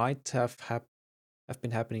Edition might have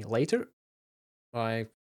been happening later. But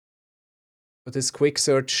this quick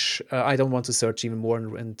search, I don't want to search even more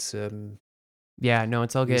and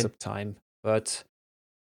it's all good. Use up time. But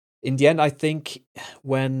in the end, I think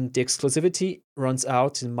when the exclusivity runs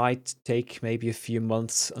out, it might take maybe a few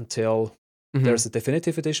months until there's a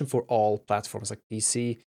definitive edition for all platforms like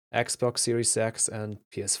PC, Xbox Series X, and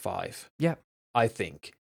PS5. Yeah, I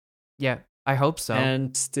think. Yeah, I hope so.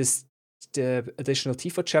 And the additional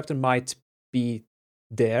Tifa chapter might be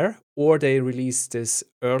there, or they release this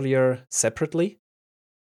earlier separately.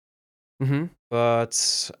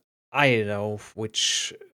 But I don't know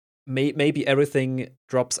which. Maybe everything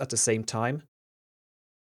drops at the same time,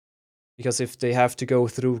 because if they have to go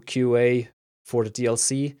through QA for the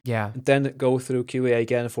DLC, and then go through QA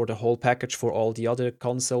again for the whole package for all the other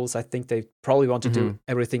consoles, I think they probably want to do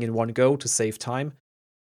everything in one go to save time.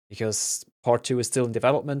 because part 2 is still in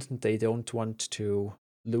development and they don't want to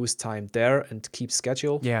lose time there and keep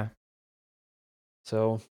schedule. Yeah.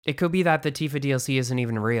 So it could be that the Tifa DLC isn't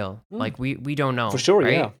even real. Like we don't know. for sure,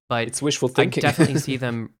 right? yeah. But it's wishful thinking. I definitely see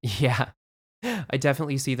them. Yeah. I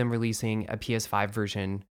definitely see them releasing a PS5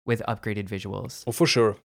 version with upgraded visuals. Oh, for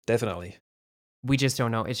sure. Definitely. We just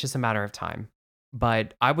don't know. It's just a matter of time.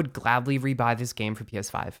 But I would gladly rebuy this game for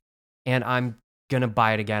PS5. And I'm going to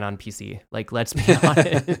buy it again on PC. Like, let's be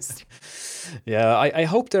honest. Yeah, I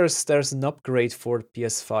hope there's an upgrade for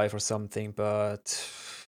PS5 or something, but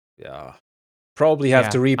yeah. Probably have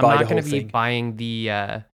to rebuy the whole thing. I'm not going to be buying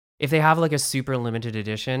the... if they have like a super limited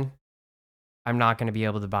edition, I'm not going to be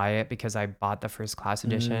able to buy it because I bought the first class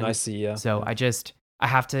edition. I see, yeah. So yeah. I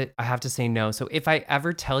have to say no. So if I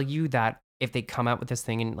ever tell you that if they come out with this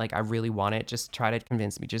thing and like I really want it, just try to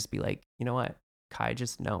convince me. Just be like, you know what, Kai,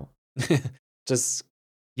 just no. Just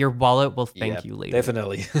your wallet will thank you later.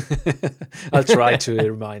 Definitely. I'll try to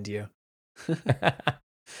remind you.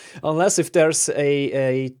 Unless if there's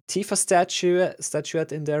a Tifa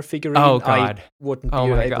statuette in there figurine, I wouldn't be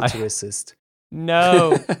able to resist.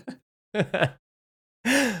 No.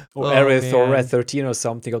 Or Aerith or Red 13 or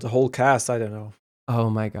something, or the whole cast, I don't know. Oh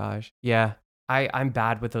my gosh. Yeah. I'm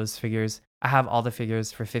bad with those figures. I have all the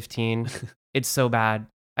figures for 15. It's so bad.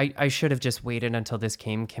 I should have just waited until this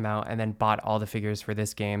game came out and then bought all the figures for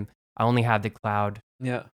this game. I only had the Cloud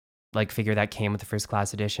like figure that came with the first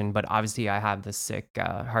class edition, but obviously I have the sick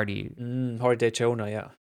Hardy Daytona, yeah.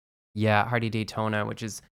 Yeah, Hardy Daytona, which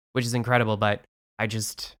is incredible, but I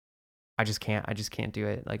just can't do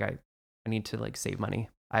it. Like I need to like save money.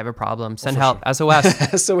 I have a problem. Send help. Sure.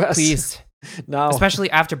 SOS. SOS. Please. No. Especially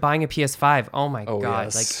after buying a PS5. Oh my god.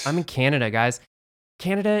 Yes. Like I'm in Canada, guys.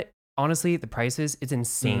 Canada, honestly, the prices, it's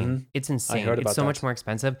insane. Mm-hmm. It's insane. I heard about it's so that. much more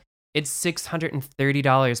expensive. It's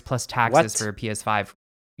 $630 plus taxes for a PS5.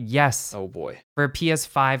 Yes. Oh boy. For a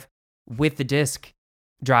PS5 with the disc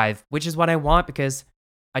drive, which is what I want because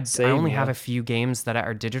I only have a few games that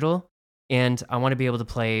are digital and I want to be able to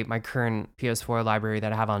play my current PS4 library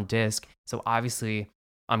that I have on disc. So obviously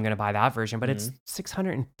I'm going to buy that version, but it's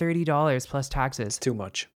 $630 plus taxes. Too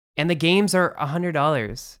much. And the games are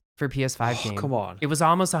 $100 for PS5 game. Come on. It was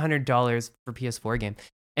almost $100 for PS4 game.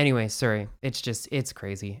 Anyway, sorry. It's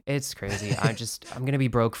crazy. It's crazy. I'm going to be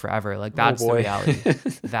broke forever. Like that's the reality.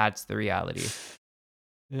 That's the reality.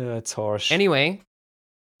 Yeah, it's harsh. Anyway,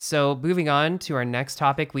 so moving on to our next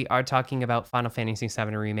topic, we are talking about Final Fantasy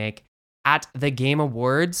VII Remake at the Game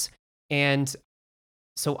Awards. And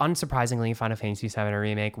so unsurprisingly, Final Fantasy VII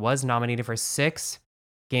Remake was nominated for 6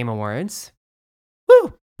 Game Awards.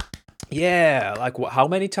 Woo! Yeah, like how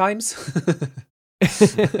many times?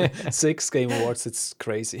 6 Game Awards, it's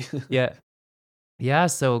crazy. Yeah,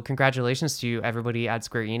 so congratulations to everybody at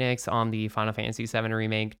Square Enix on the Final Fantasy VII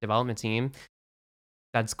Remake development team.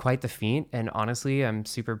 That's quite the feat, and honestly, I'm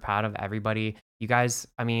super proud of everybody. You guys,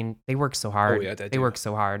 I mean, they work so hard. Oh, yeah, they work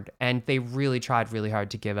so hard, and they really tried really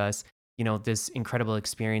hard to give us, you know, this incredible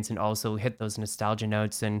experience and also hit those nostalgia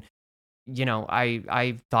notes. And, you know,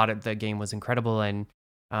 I thought the game was incredible and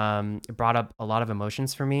it brought up a lot of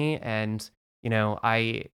emotions for me. And, you know,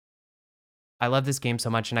 I love this game so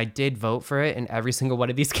much, and I did vote for it in every single one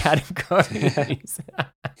of these categories.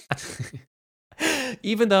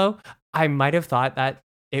 Even though I might have thought that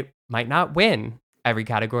it might not win every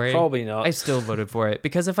category. Probably not. I still voted for it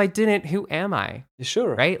because if I didn't, who am I?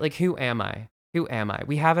 Sure. Right? Like, who am I? Who am I?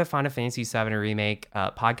 We have a Final Fantasy VII Remake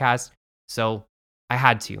podcast, so I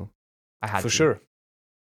had to. For sure.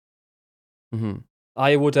 Mm-hmm.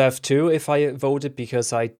 I would have too if I voted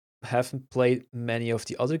because I haven't played many of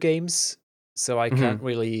the other games, so I can't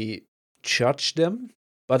really judge them.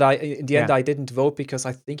 But in the end, I didn't vote because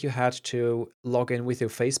I think you had to log in with your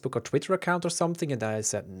Facebook or Twitter account or something, and I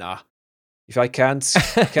said, nah. If I can't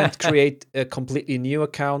create a completely new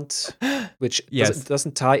account, which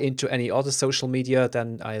doesn't tie into any other social media,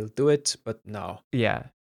 then I'll do it. But no. Yeah.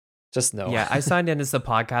 Just no. Yeah, I signed in as the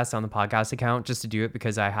podcast on the podcast account just to do it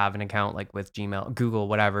because I have an account like with Gmail, Google,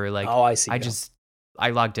 whatever. Like, oh, I see.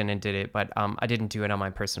 I logged in and did it, but I didn't do it on my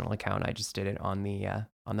personal account. I just did it on the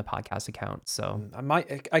podcast account. So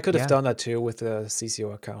I could have done that too with the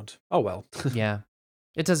CCO account. Oh well. Yeah,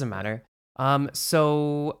 it doesn't matter.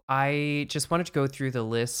 So I just wanted to go through the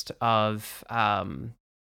list of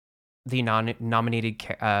the nominated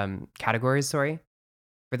categories. Sorry,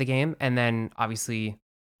 for the game, and then obviously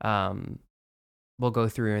we'll go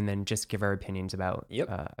through and then just give our opinions about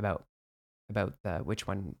which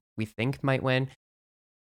one we think might win.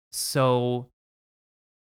 So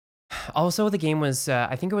also the game was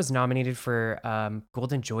I think it was nominated for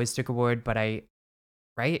Golden Joystick Award, but I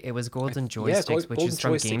right? It was Golden Yeah, Joysticks, which Golden is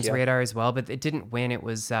from Joystick. Games Yeah, Radar as well, but it didn't win. It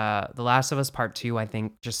was The Last of Us Part 2, I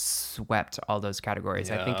think, just swept all those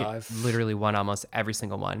categories. I yeah. think it I've literally won almost every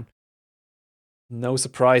single one. no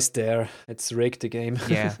surprise there. It's rigged the game.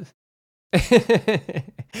 Yeah.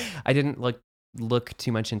 I didn't look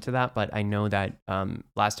too much into that, but I know that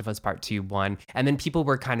Last of Us Part 2 won. And then people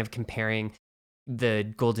were kind of comparing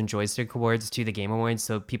the Golden Joystick Awards to the Game Awards,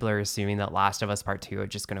 so people are assuming that Last of Us Part 2 are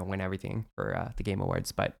just going to win everything for the Game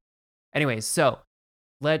Awards. But anyways, so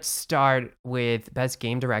let's start with Best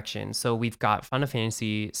Game Direction. So we've got Final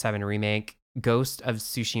Fantasy VII Remake, Ghost of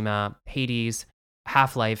Tsushima, Hades,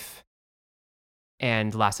 Half-Life,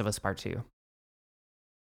 and Last of Us Part 2.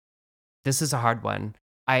 This is a hard one.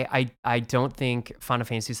 I don't think Final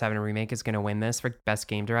Fantasy VII Remake is going to win this for Best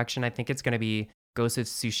Game Direction. I think it's going to be Ghost of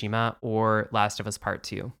Tsushima or Last of Us Part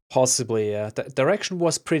 2. Possibly, yeah. The direction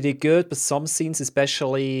was pretty good, but some scenes,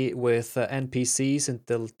 especially with NPCs and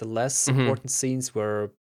the less important scenes,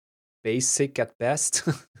 were basic at best.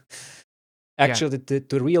 Yeah. Actually,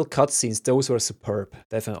 the real cutscenes, those were superb,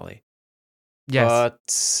 definitely.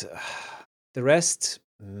 Yes. But the rest,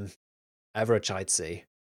 average, I'd say.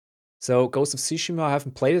 So Ghost of Tsushima, I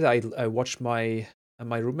haven't played it. I watched my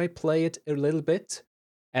roommate play it a little bit,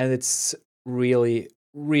 and it's really,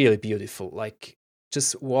 really beautiful. Like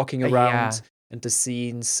just walking Yeah. around and the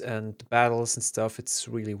scenes and the battles and stuff, it's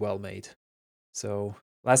really well made. So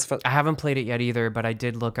I haven't played it yet either, but I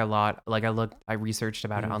did look a lot. Like I researched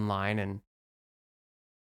about it online, and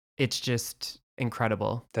it's just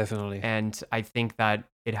incredible. Definitely. And I think that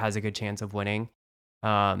it has a good chance of winning.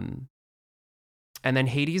 And then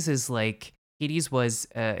Hades is like, Hades was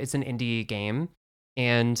it's an indie game,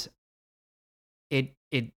 and it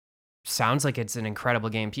sounds like it's an incredible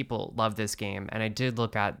game. People love this game, and I did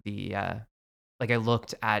look at the I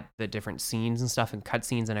looked at the different scenes and stuff and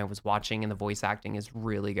cutscenes, and I was watching, and the voice acting is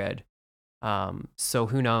really good. So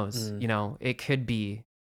who knows? You know, it could be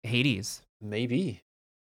Hades. Maybe.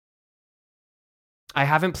 I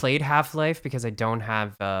haven't played Half-Life because I don't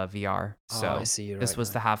have VR. So I see. this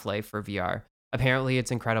was the Half-Life for VR. Apparently,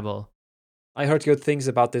 it's incredible. I heard good things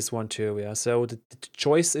about this one too. Yeah, so the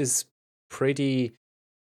choice is pretty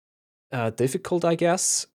difficult, I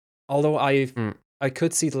guess. Although I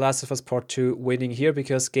could see The Last of Us Part 2 winning here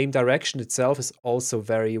because game direction itself is also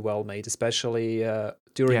very well made, especially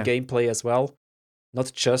during gameplay as well,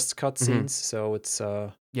 not just cutscenes. So it's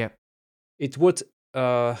it would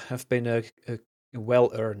have been a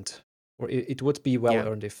well earned, or it would be well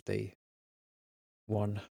earned if they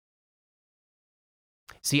won.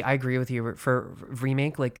 See, I agree with you. For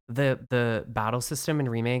Remake, like the battle system in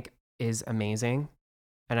Remake is amazing,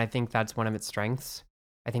 and I think that's one of its strengths.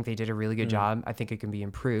 I think they did a really good job. I think it can be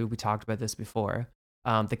improved. We talked about this before.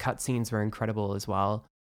 The cutscenes were incredible as well,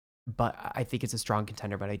 but I think it's a strong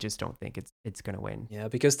contender. But I just don't think it's gonna win. Yeah,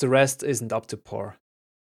 because the rest isn't up to par,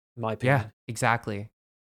 in my opinion. Yeah, exactly.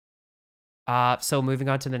 So moving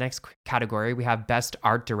on to the next category, we have Best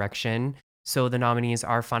Art Direction. So the nominees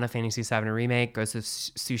are Final Fantasy VII Remake, Ghost of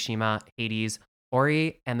Tsushima, Hades,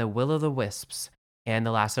 Ori, and the Will of the Wisps, and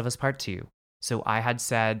The Last of Us Part 2. So I had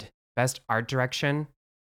said Best Art Direction,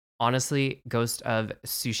 honestly, Ghost of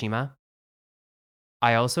Tsushima.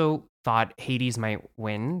 I also thought Hades might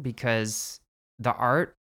win because the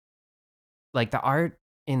art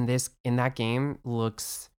in that game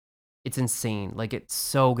it's insane. Like it's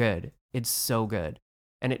so good. It's so good.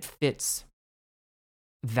 And it fits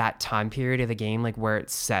that time period of the game, like where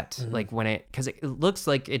it's set, like because it looks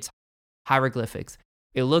like it's hieroglyphics.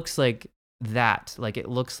 It looks like that. Like it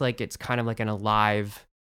looks like it's kind of like an alive.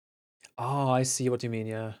 Oh, I see what you mean.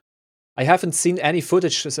 Yeah. I haven't seen any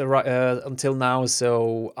footage until now,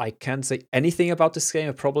 so I can't say anything about this game.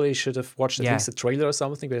 I probably should have watched at least a trailer or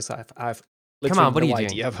something because I've literally no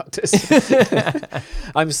idea about this.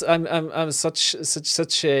 I'm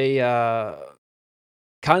such a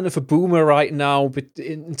kind of a boomer right now, but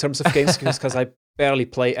in terms of games because I barely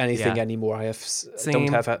play anything anymore. I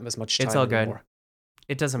don't have as much time. It's all anymore. good.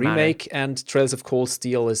 It doesn't Remake matter. and Trails of Cold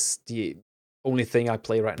Steel is the only thing I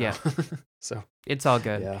play right now. So it's all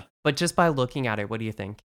good. Yeah. But just by looking at it, what do you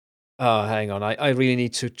think? Hang on. I really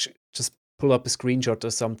need to just pull up a screenshot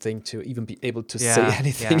or something to even be able to say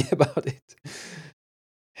anything about it.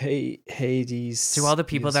 Hey, Hades. To all the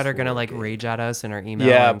people that are gonna like rage at us in our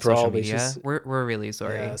email and social media, we're really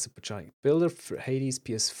sorry. Yeah, super giant builder for Hades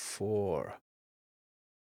PS4.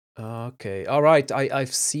 Okay, all right.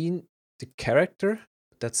 I've seen the character.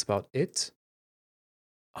 That's about it.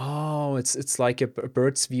 Oh, it's like a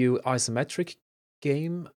bird's view isometric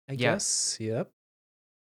game, I guess. Yep.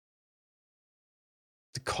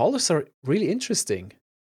 The colors are really interesting.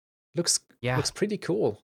 Looks Yeah. pretty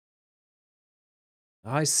cool.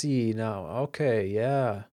 I see now. Okay,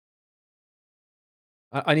 yeah.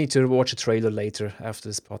 I need to watch a trailer later after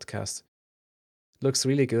this podcast. Looks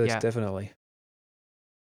really good, Yeah. definitely.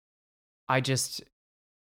 I just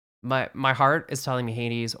my heart is telling me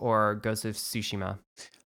Hades or Ghost of Tsushima.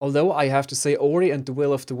 Although I have to say, Ori and the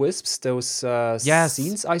Will of the Wisps, those Yes,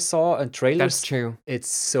 scenes I saw and that's trailers, true. it's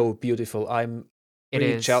so beautiful. I'm It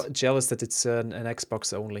really is. jealous that it's an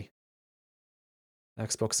Xbox only,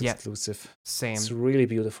 Xbox Yeah, exclusive. It's same. really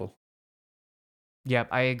beautiful. Yep,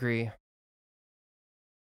 I agree.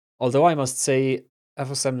 Although I must say,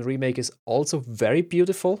 FF7 Remake is also very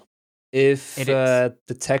beautiful if It is.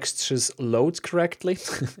 the textures load correctly.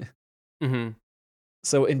 Mhm.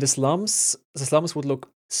 So in the slums would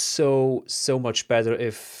look so much better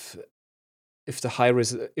if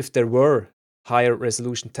if there were higher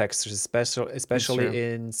resolution textures, It's true. especially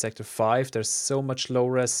in Sector 5. There's so much low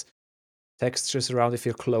res textures around if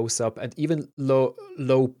you're close up, and even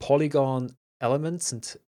low polygon elements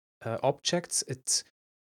and objects. It's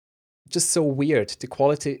just so weird. The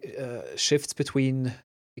quality shifts between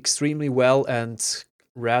extremely well and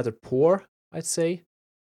rather poor, I'd say.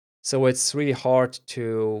 So it's really hard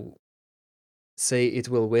to say it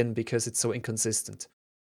will win because it's so inconsistent.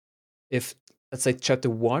 If, let's say, chapter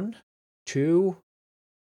 1, 2,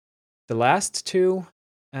 the last two,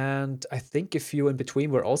 and I think a few in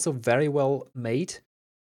between were also very well made.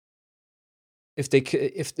 If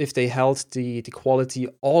they held the quality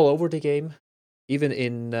all over the game, even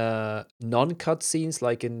in non-cut scenes,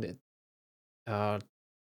 like in uh,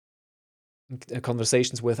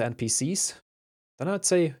 conversations with NPCs, then I'd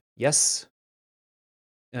say yes,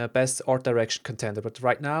 best art direction contender. But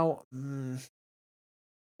right now,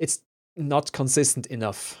 it's not consistent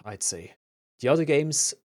enough, I'd say. The other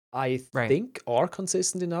games, I Right. think, are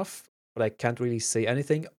consistent enough, but I can't really say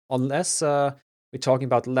anything unless we're talking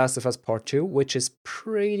about Last of Us Part 2, which is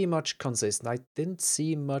pretty much consistent. I didn't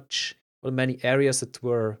see many areas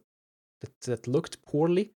that looked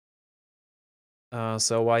poorly.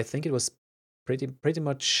 So I think it was pretty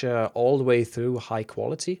much all the way through high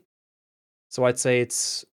quality. So I'd say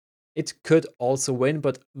it could also win,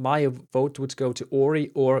 but my vote would go to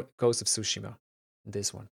Ori or Ghost of Tsushima in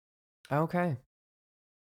this one. Okay.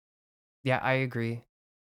 Yeah, I agree.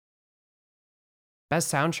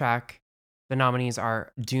 Best soundtrack. The nominees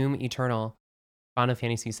are Doom Eternal, Final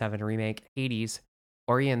Fantasy VII Remake, Hades,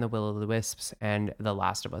 Ori and the Will of the Wisps, and The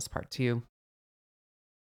Last of Us Part 2.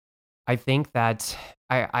 I think that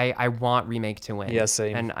I want Remake to Yeah, win,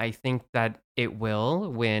 same. and I think that it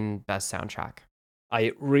will win Best Soundtrack.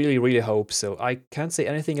 I really hope so. I can't say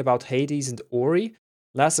anything about Hades and Ori.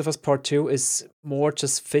 Last of Us Part 2 is more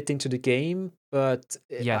just fitting to the game, but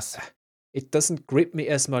Yes. it doesn't grip me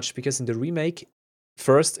as much because in the remake,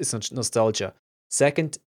 first is nostalgia.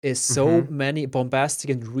 Second is so Mm-hmm. many bombastic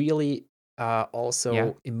and really Yeah.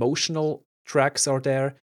 also emotional tracks are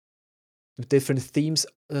there. The different themes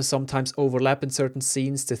sometimes overlap in certain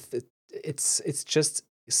scenes. It's just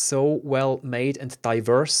so well made and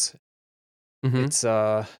diverse. Mm-hmm. It's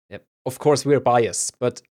yep. Of course we're biased,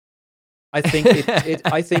 but I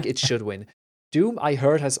think it should win. Doom, I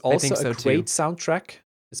heard, has I also think a so too. great soundtrack,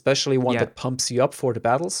 especially one Yeah. that pumps you up for the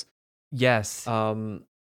battles. Yes. Um,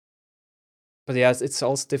 but yeah, it's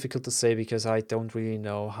also difficult to say because I don't really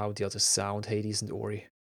know how the others sound, Hades and Ori.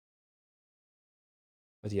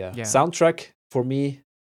 But yeah, Yeah. soundtrack for me,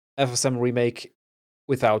 FF7 remake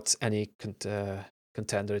without any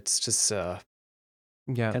contender. It's just Yeah.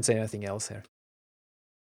 can't say anything else here.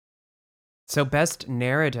 So best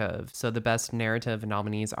narrative. So the best narrative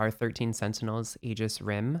nominees are 13 Sentinels, Aegis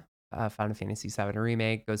Rim, Final Fantasy VII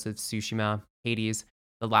Remake, Ghost of Tsushima, Hades,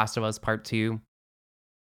 The Last of Us Part 2.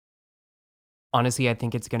 Honestly, I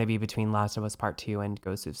think it's going to be between Last of Us Part 2 and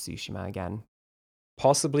Ghost of Tsushima again.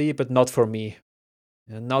 Possibly, but not for me.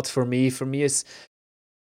 Not for me. For me, it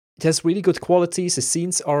has really good qualities. The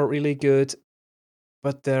scenes are really good,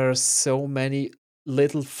 but there are so many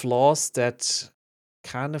little flaws that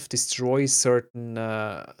kind of destroy certain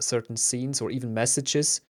scenes or even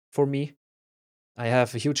messages for me. I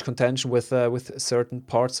have a huge contention with certain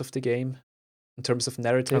parts of the game in terms of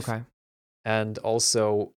narrative Okay. and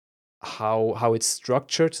also how it's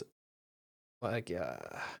structured. Like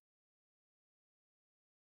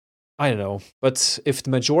I don't know, but if the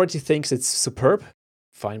majority thinks it's superb,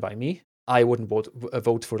 fine by me. I wouldn't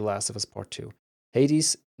vote for The Last of Us Part 2.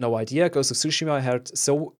 Hades, no idea. Ghost of Tsushima, I heard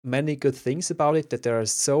so many good things about it that there are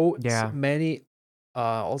so Yeah. many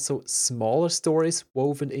also smaller stories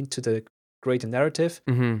woven into the greater narrative.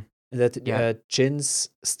 Mm-hmm. And that Jin's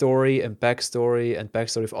story and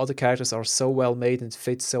backstory of other characters are so well made and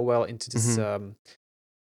fit so well into this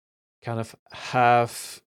kind of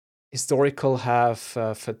half historical, half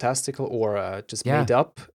fantastical, or just made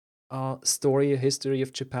up history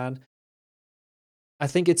of Japan. I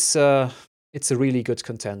think it's a really good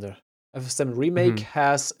contender. FF7 Remake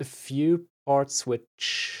has a few parts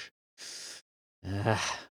which the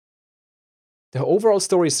overall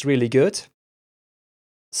story is really good.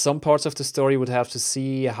 Some parts of the story would have to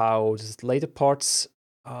see how the later parts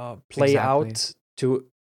play out to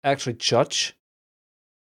actually judge.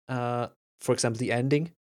 For example, the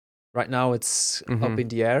ending. Right now, it's up in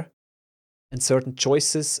the air, and certain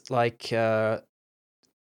choices like the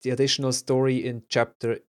additional story in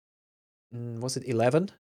chapter was it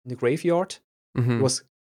 11 in the graveyard? It was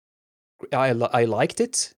I liked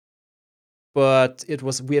it, but it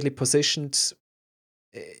was weirdly positioned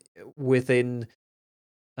within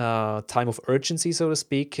time of urgency, so to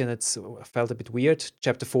speak, and it felt a bit weird.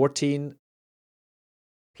 Chapter 14,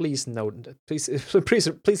 please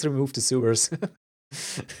please remove the sewers.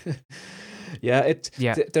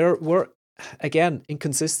 There were again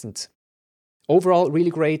inconsistent. Overall, really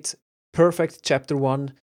great, perfect chapter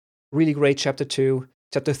 1, really great chapter 2.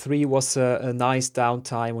 Chapter 3 was a nice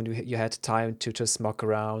downtime when you had time to just muck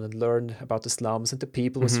around and learn about the slums, and the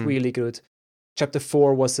people was really good. Chapter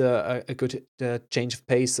 4 was a good change of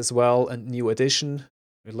pace as well, and new addition.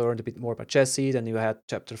 We learned a bit more about Jesse. Then you had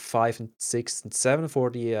chapter 5 and 6 and 7 for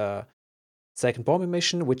the second bombing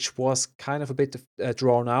mission, which was kind of a bit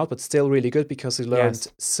drawn out, but still really good because we learned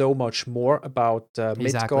so much more about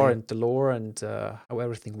Midgar and the lore and how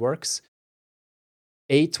everything works.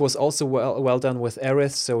 8 was also well done with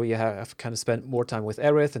Aerith, so you have kind of spent more time with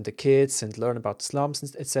Aerith and the kids and learn about the slums,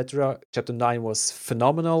 etc. Chapter 9 was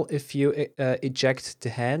phenomenal if you eject the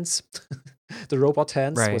hands. The robot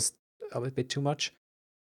hands was a bit too much.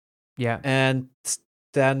 Yeah. And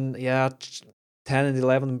then, 10 and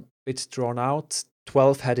 11 a bit drawn out.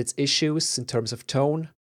 12 had its issues in terms of tone.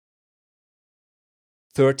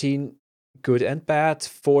 13, good and bad.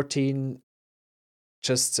 14,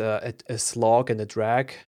 just a slog and a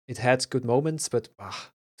drag. It had good moments, but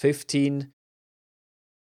 15,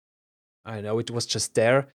 I know, it was just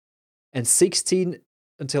there. And 16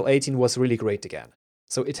 until 18 was really great again.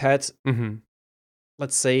 So it had,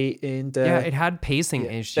 let's say, in the... it had pacing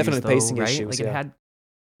issues, definitely pacing right? issues, like it had,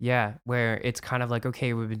 where it's kind of like,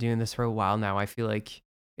 okay, we've been doing this for a while now. I feel like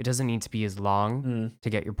it doesn't need to be as long to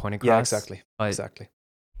get your point across. Yeah, exactly. But, exactly.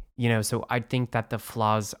 So I think that the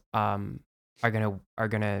flaws are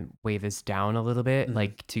gonna weigh this down a little bit,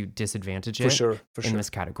 like to disadvantage it for sure in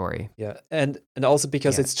this category. Yeah, and also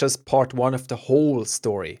because it's just part 1 of the whole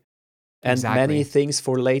story, and many things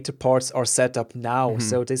for later parts are set up now.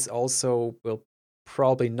 So this also will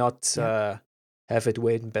probably not have it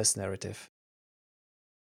weighed in best narrative.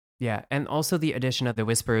 Yeah, and also the addition of the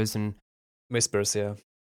whispers,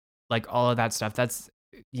 like all of that stuff. That's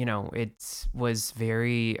it was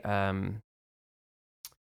very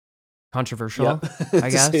controversial, I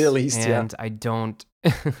guess, to say the least. And I don't.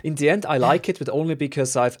 In the end, I like it, but only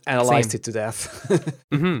because I've analyzed it to death.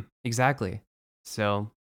 Exactly.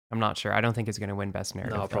 So I'm not sure. I don't think it's going to win best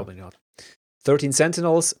narrative. No, probably not. 13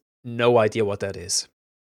 Sentinels. No idea what that is.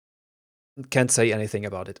 Can't say anything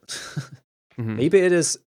about it. Maybe it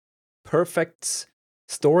is perfect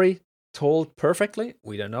story told perfectly.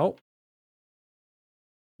 We don't know.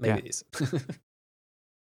 Maybe it is.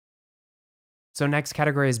 So next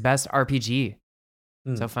category is Best RPG.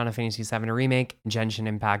 So Final Fantasy VII Remake, Genshin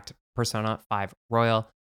Impact, Persona 5 Royal,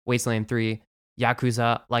 Wasteland 3,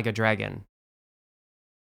 Yakuza Like a Dragon.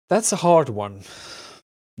 That's a hard one.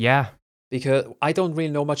 Yeah. Because I don't really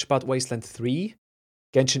know much about Wasteland 3.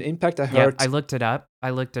 Genshin Impact, I heard... Yeah, I looked it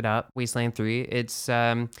up. Wasteland 3. It's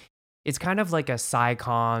kind of like a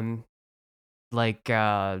Psycom, like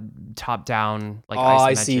top-down, like isometric.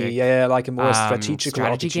 I see. Yeah, like a more strategical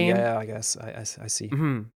strategy RPG. game. Yeah, I guess. I see.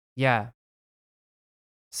 Yeah.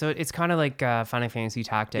 So it's kind of like Final Fantasy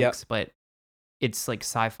Tactics, but it's like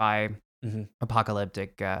sci-fi,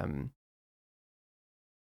 apocalyptic.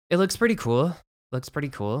 It looks pretty cool.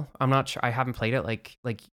 I'm not sure. I haven't played it like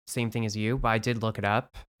same thing as you, but I did look it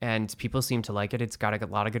up, and people seem to like it. It's got a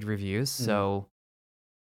lot of good reviews. So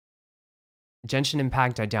Genshin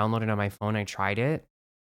Impact, I downloaded on my phone. I tried it.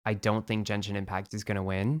 I don't think Genshin Impact is going to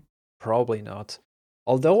win. Probably not.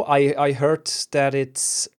 Although I heard that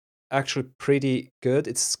it's actually pretty good.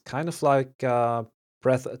 It's kind of like Zelda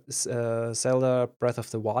Breath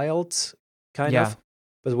of the Wild, kind of,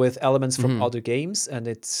 but with elements from other games, and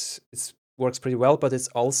it works pretty well. But it's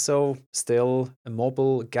also still a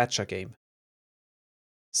mobile gacha game.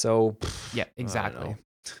 So Yeah, I don't exactly.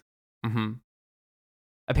 know.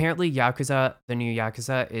 Apparently, the new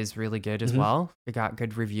Yakuza is really good as well. It got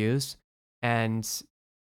good reviews. And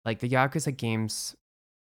like the Yakuza games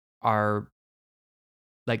are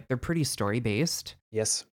like they're pretty story based.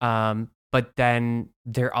 Yes. But then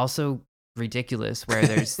they're also ridiculous where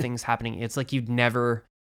there's things happening. It's like you'd never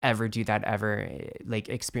ever do that ever like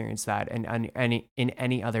experience that in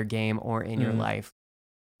any other game or in your life.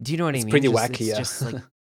 Do you know what I It's mean? pretty Just wacky, it's yeah. just like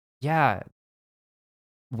yeah,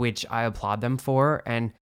 which I applaud them for.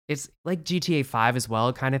 And it's like GTA 5 as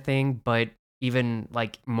well, kind of thing, but even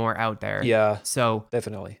like more out there. Yeah, So,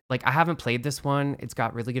 definitely. like, I haven't played this one. It's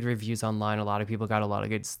got really good reviews online. A lot of people got a lot of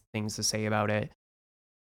good things to say about it.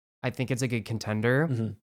 I think it's a good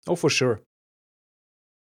contender. Oh, for sure.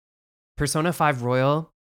 Persona 5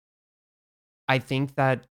 Royal, I think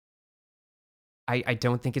that I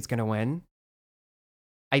don't think it's going to win.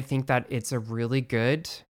 I think that it's a really good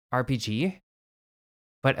RPG,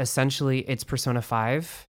 but essentially it's Persona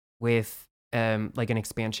 5 with like an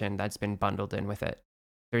expansion that's been bundled in with it.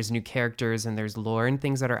 There's new characters and there's lore and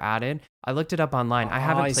things that are added. I looked it up online. I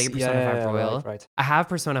haven't I played see. Persona 5 Yeah, Royal. right. I have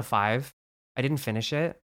Persona 5. I didn't finish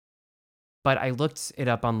it, but I looked it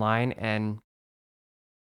up online and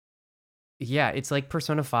yeah, it's like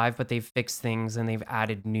Persona 5, but they've fixed things and they've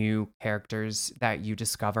added new characters that you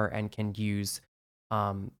discover and can use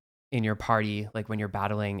um, in your party, like when you're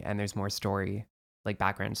battling, and there's more story, like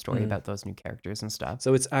background story about those new characters and stuff.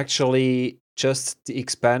 So it's actually just the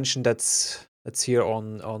expansion that's here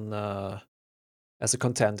on as a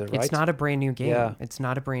contender, right? It's not a brand new game. Yeah. It's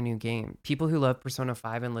not a brand new game. People who love Persona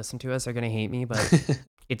 5 and listen to us are gonna hate me, but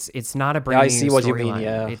it's not a Yeah, brand I new see what you mean. storyline.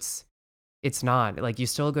 Yeah. It's not. Like you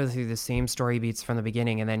still go through the same story beats from the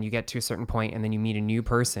beginning and then you get to a certain point and then you meet a new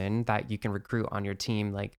person that you can recruit on your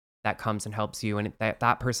team, like that comes and helps you, and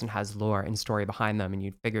that person has lore and story behind them, and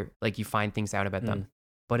you figure like you find things out about them.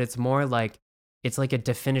 But it's more like it's like a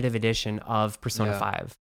definitive edition of Persona Yeah.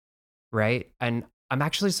 5, right? And I'm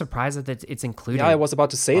actually surprised that it's included. Yeah, I was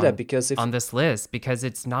about to say that because on this list, because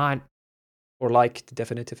it's not, or like the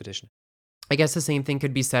definitive edition. I guess the same thing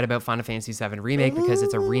could be said about Final Fantasy VII Remake because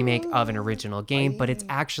it's a remake of an original game, but it's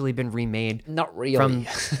actually been remade. Not really.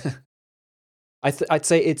 I'd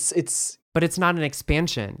say it's. But it's not an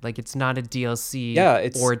expansion. Like it's not a DLC. Yeah,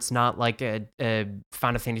 or it's not like a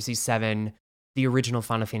Final Fantasy VII, the original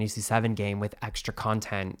Final Fantasy VII game with extra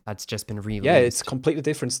content that's just been released. Yeah, it's a completely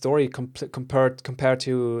different story compared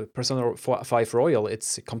to Persona 5 Royal.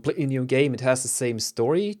 It's a completely new game. It has the same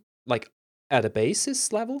story, like at a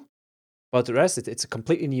basis level, but the rest it's a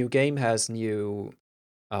completely new game. Has new,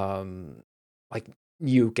 like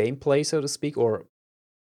new gameplay, so to speak, or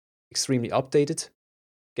extremely updated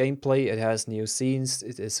gameplay. It has new scenes.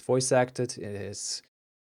 It is voice acted. It is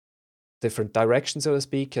different direction, so to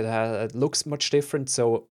speak. It looks much different.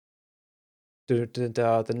 So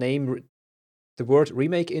the name, the word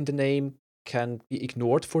remake in the name can be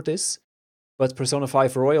ignored for this. But Persona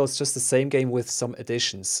 5 Royal is just the same game with some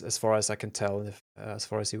additions, as far as I can tell, as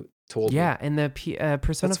far as you told me. Yeah, and the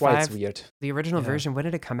Persona That's 5, why it's weird. The original version, when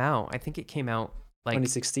did it come out? I think it came out like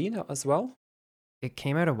 2016 as well. It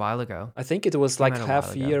came out a while ago. I think it was like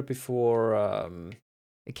half a year before.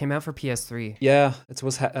 It came out for PS3. Yeah, it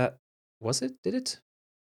was. Was it? Did it?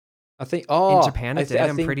 I think. In Japan, it did.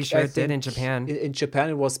 I'm pretty sure it did in Japan. In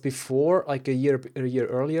Japan, it was before, like a year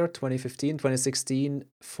earlier, 2015, 2016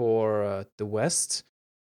 for the West,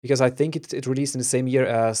 because I think it released in the same year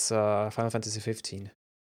as Final Fantasy 15.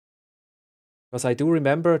 Because I do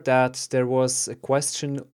remember that there was a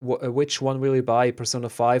question: which one will you buy, Persona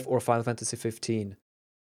 5 or Final Fantasy 15?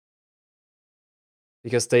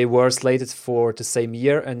 Because they were slated for the same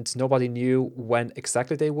year, and nobody knew when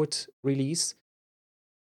exactly they would release.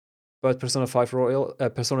 But Persona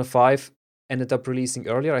 5 ended up releasing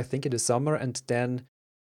earlier, I think in the summer, and then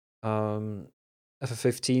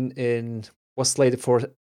FF15 was slated for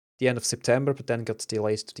the end of September, but then got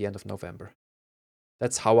delayed to the end of November.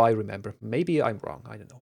 That's how I remember. Maybe I'm wrong, I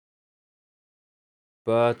don't know.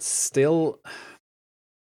 But still,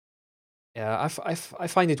 yeah, I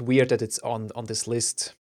find it weird that it's on this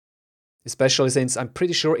list, especially since I'm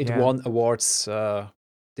pretty sure it won awards the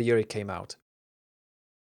year it came out.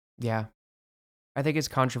 Yeah. I think it's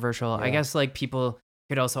controversial. Yeah. I guess like people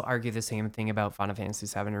could also argue the same thing about Final Fantasy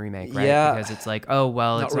VII Remake, right? Yeah. Because it's like, oh,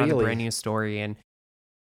 well, it's not really a brand new story. And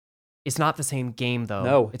it's not the same game, though.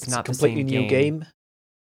 No, it's not a completely the same new game.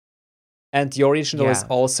 And the original is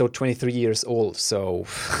also 23 years old, so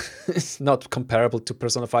it's not comparable to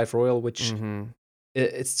Persona 5 Royal, which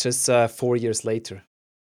it's just 4 years later.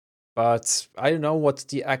 But I don't know what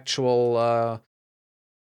the actual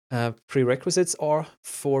prerequisites are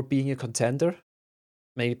for being a contender.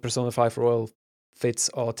 Maybe Persona 5 Royal fits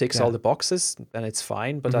or ticks all the boxes, then it's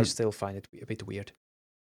fine, but I still find it a bit weird.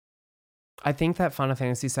 I think that Final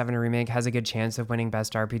Fantasy VII Remake has a good chance of winning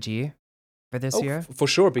Best RPG for this year. For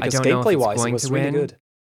sure, because gameplay-wise, it was really good.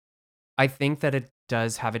 I think that it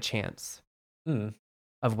does have a chance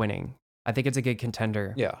of winning. I think it's a good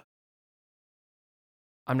contender. Yeah.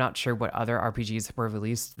 I'm not sure what other RPGs were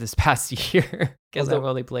released this past year because I've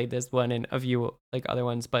only played this one and a few like other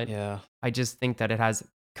ones, but I just think that it has,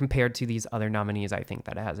 compared to these other nominees, I think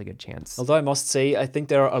that it has a good chance. Although I must say, I think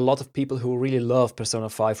there are a lot of people who really love Persona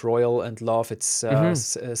 5 Royal and love its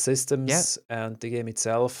systems and the game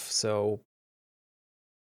itself, so...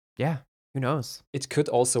 Yeah, who knows? It could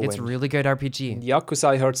also win. It's a really good RPG. In Yakuza,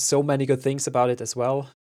 I heard so many good things about it as well.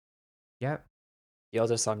 Yeah. The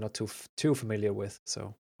others I'm not too familiar with,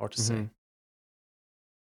 so hard to say.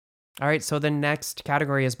 All right, so the next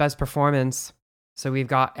category is Best Performance. So we've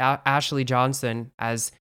got Ashley Johnson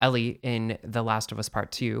as Ellie in The Last of Us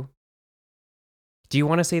Part 2. Do you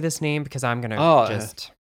want to say this name? Because I'm going to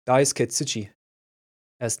just... Daisuke Tsuchi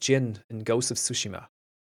as Jin in Ghost of Tsushima.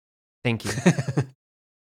 Thank you.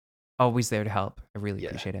 Always there to help. I really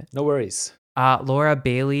appreciate it. No worries. Laura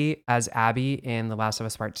Bailey as Abby in The Last of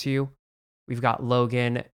Us Part 2. We've got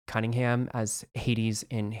Logan Cunningham as Hades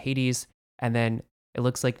in Hades. And then it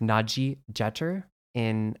looks like Naji Jeter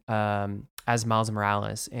in as Miles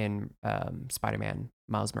Morales in Spider-Man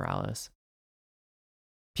Miles Morales.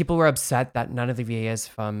 People were upset that none of the VAs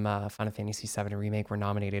from Final Fantasy VII Remake were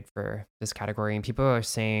nominated for this category. And people are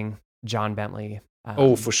saying John Bentley.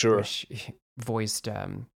 For sure. Voiced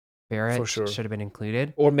Barrett should have been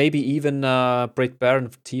included. Or maybe even Britt Baron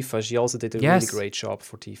for Tifa. She also did a really great job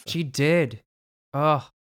for Tifa. She did. Oh,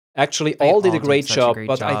 actually, all did a great job,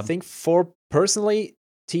 but I think personally,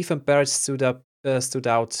 Tifa and Barrett stood out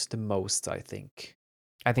the most, I think.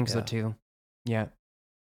 I think so too. Yeah.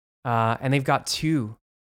 And they've got 2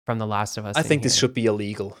 from The Last of Us. I think this should be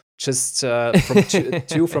illegal. Just from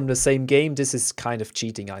two from the same game, this is kind of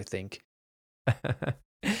cheating, I think.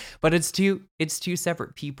 But it's two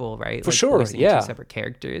separate people, right? For sure, yeah. 2 separate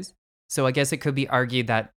characters. So I guess it could be argued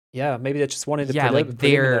that maybe they just wanted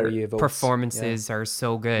their performances are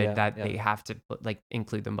so good that they have to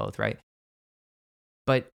include them both, right?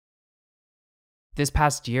 But this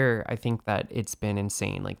past year, I think that it's been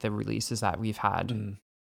insane. Like the releases that we've had,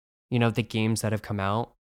 the games that have come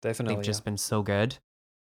out, definitely, they've just been so good.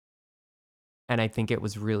 And I think it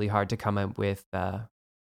was really hard to come up with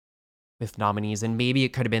nominees, and maybe it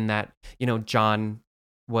could have been that John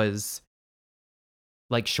was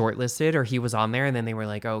like shortlisted or he was on there and then they were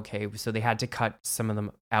like, okay, so they had to cut some of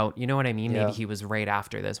them out, you know what I mean? Maybe he was right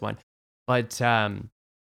after this one, but I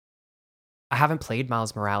haven't played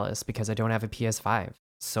Miles Morales because I don't have a PS5,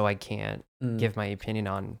 so I can't give my opinion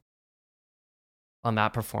on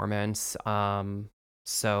that performance.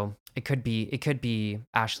 So it could be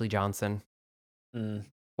Ashley Johnson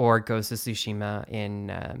or Ghost of Tsushima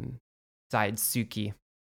in Daisuke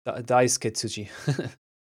Tsuchi.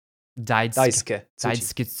 Daisuke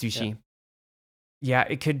Tsuchi. Yeah,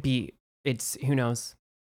 it could be. It's who knows.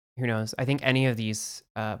 I think any of these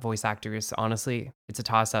voice actors, honestly, it's a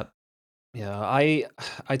toss up. Yeah, I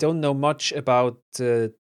don't know much about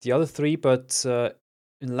the other 3, but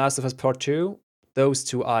in Last of Us Part 2, those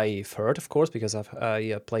 2 I've heard, of course, because I've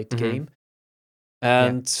played the game.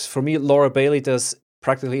 And for me, Laura Bailey does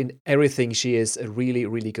practically in everything. She is a really,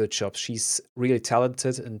 really good job. She's really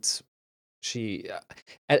talented, and she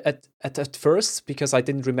at first, because I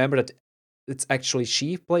didn't remember that it's actually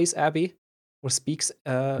she plays Abby or speaks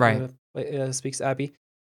speaks Abby.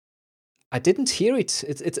 I didn't hear it.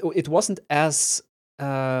 It wasn't as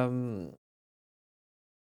how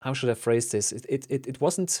should I phrase this? It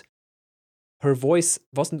wasn't, her voice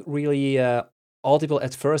wasn't really audible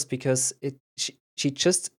at first because she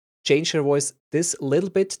just changed her voice this little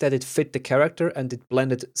bit that it fit the character and it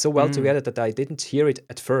blended so well together that I didn't hear it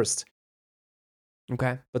at first.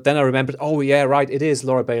 Okay. But then I remembered, oh yeah, right, it is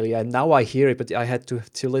Laura Bailey, and now I hear it, but I had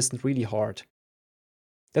to listen really hard.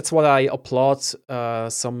 That's what I applaud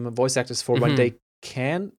some voice actors for, when they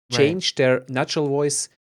can change their natural voice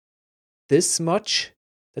this much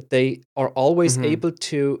that they are always able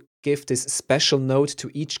to give this special note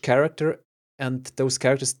to each character, and those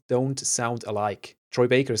characters don't sound alike. Troy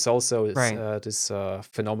Baker is also this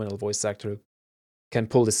phenomenal voice actor who can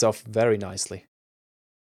pull this off very nicely.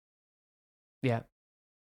 Yeah.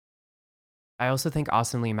 I also think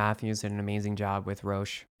Austin Lee Matthews did an amazing job with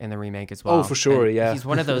Roche in the remake as well. Oh, for sure, and he's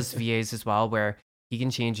one of those VAs as well where he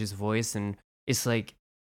can change his voice, and it's like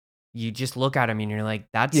you just look at him and you're like,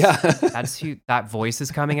 Yeah. that's who that voice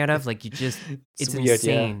is coming out of. Like, it's weird,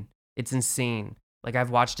 insane. It's insane. Like,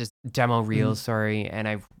 I've watched his demo reel, and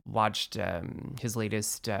I've watched his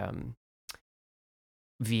latest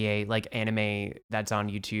VA, like anime that's on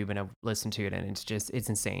YouTube, and I've listened to it, and it's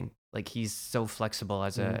insane. Like, he's so flexible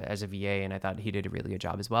as a VA, and I thought he did a really good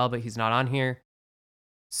job as well, but he's not on here.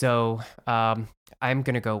 So I'm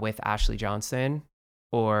gonna go with Ashley Johnson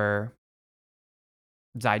or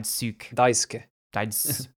Daisuke. Daisuke,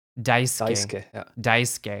 yeah.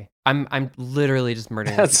 Daisuke. I'm literally just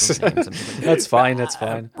murdering people's names. That's fine. That's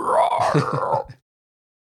fine. But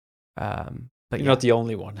you're not the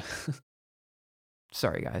only one.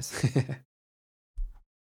 Sorry, guys.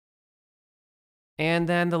 And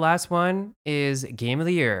then the last one is Game of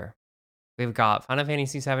the Year. We've got Final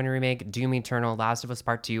Fantasy VII Remake, Doom Eternal, Last of Us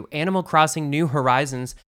Part 2, Animal Crossing New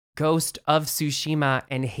Horizons, Ghost of Tsushima,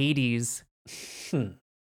 and Hades.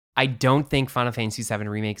 I don't think Final Fantasy VII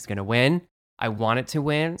Remake is going to win. I want it to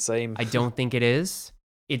win. Same. I don't think it is.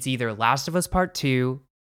 It's either Last of Us Part 2,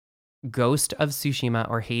 Ghost of Tsushima,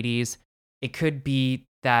 or Hades. It could be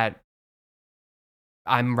that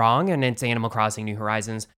I'm wrong and it's Animal Crossing New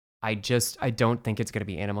Horizons. I don't think it's going to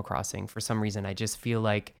be Animal Crossing. For some reason, I just feel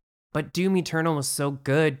like, but Doom Eternal was so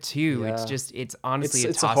good too. Yeah. It's honestly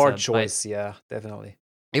it's a hard choice. Yeah, definitely.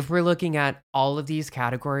 If we're looking at all of these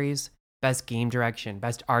categories, best game direction,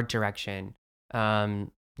 best art direction,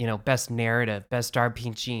 best narrative, best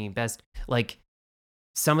RPG, best, like,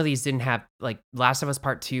 some of these didn't have, like, Last of Us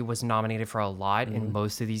Part 2 was nominated for a lot in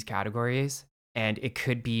most of these categories. And it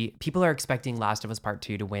could be, people are expecting Last of Us Part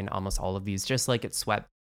 2 to win almost all of these, just like it swept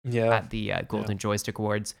at the Golden Joystick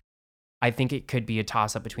Awards. I think it could be a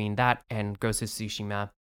toss-up between that and Ghost of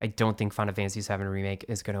Tsushima. I don't think Final Fantasy VII Remake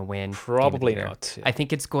is going to win. Probably not. Yeah. I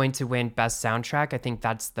think it's going to win Best Soundtrack. I think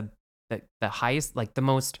that's the highest, like the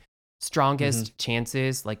most strongest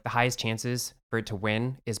chances, like the highest chances for it to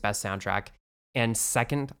win is Best Soundtrack. And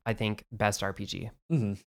second, I think Best RPG.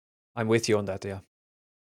 I'm with you on that, yeah.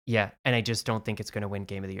 Yeah, and I just don't think it's going to win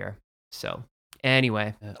Game of the Year. So,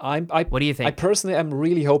 anyway, what do you think? I personally am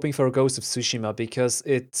really hoping for a Ghost of Tsushima because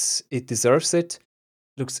it deserves it.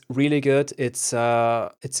 Looks really good. It's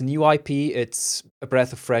a new IP. It's a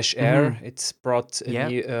breath of fresh air. It's brought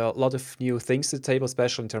a lot of new things to the table,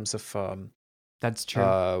 especially in terms of that's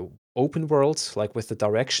true. Open world, like with the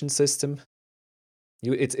direction system.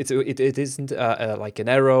 It isn't like an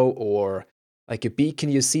arrow or like a beacon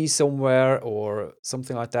you see somewhere or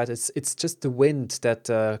something like that. It's just the wind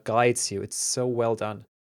that guides you. It's so well done.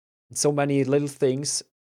 And so many little things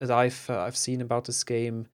that I've seen about this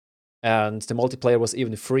game. And the multiplayer was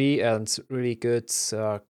even free and really good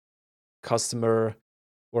customer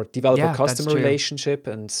or developer-customer relationship.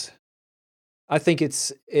 And I think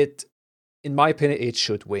in my opinion, it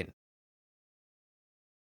should win.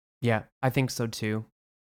 Yeah, I think so too.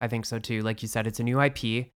 Like you said, it's a new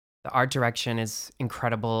IP. The art direction is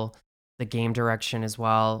incredible. The game direction as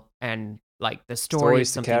well. And like the story is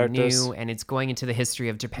something new. And it's going into the history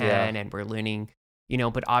of Japan and we're learning,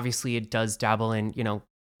 but obviously it does dabble in,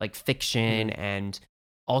 like fiction and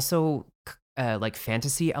also like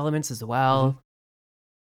fantasy elements as well.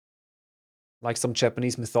 Like some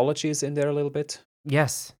Japanese mythology is in there a little bit.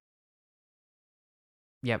 Yes.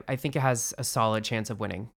 Yeah, I think it has a solid chance of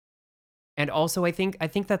winning. And also I think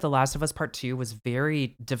that The Last of Us Part 2 was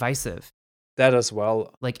very divisive. That as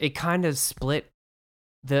well. Like it kind of split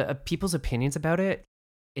the people's opinions about it.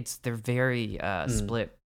 They're very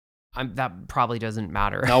split. That probably doesn't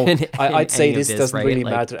matter. No, I'd say this doesn't really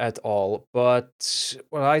matter at all. But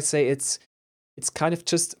what I say, it's kind of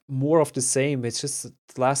just more of the same. It's just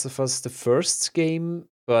The Last of Us, the first game,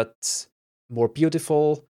 but more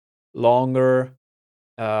beautiful, longer,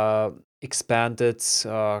 expanded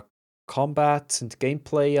combat and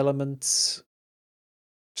gameplay elements.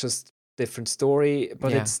 Just different story,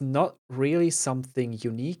 but it's not really something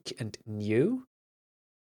unique and new.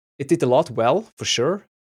 It did a lot well, for sure.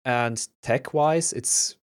 And tech-wise,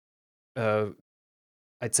 it's, I'd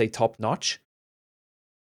say, top-notch.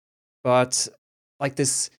 But like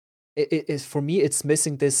this, for me, it's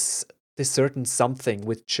missing this certain something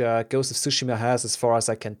which Ghost of Tsushima has, as far as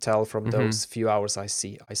I can tell from those few hours I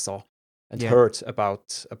saw and heard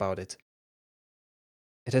about it.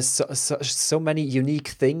 It has so many unique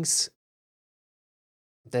things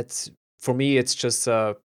that, for me, it's just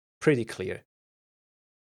pretty clear.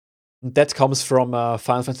 That comes from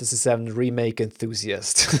Final Fantasy VII Remake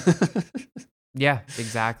enthusiast. Yeah,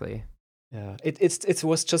 exactly. Yeah, it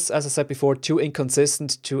was just, as I said before, too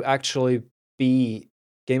inconsistent to actually be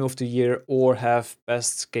Game of the Year or have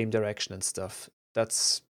best game direction and stuff.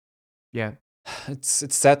 That's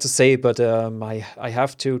It's sad to say, but I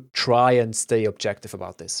have to try and stay objective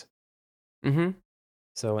about this. Mm-hmm.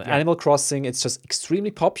 So Yeah. Animal Crossing, it's just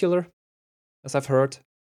extremely popular, as I've heard,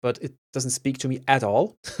 but it doesn't speak to me at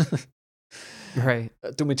all. Right.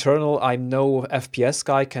 Doom Eternal, I'm no FPS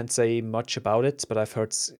guy, can't say much about it, but I've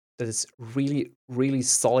heard that it's really, really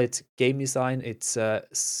solid game design. It's a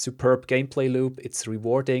superb gameplay loop. It's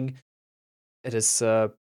rewarding. It is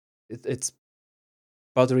it's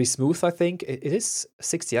buttery smooth. I think it is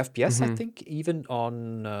 60 FPS. I Mm-hmm. think even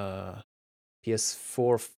on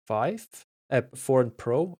PS4, 5, 4 and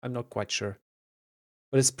Pro. I'm not quite sure,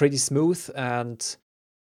 but it's pretty smooth and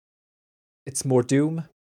it's more Doom.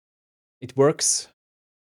 It works.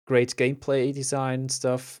 Great gameplay design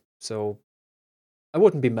stuff. So I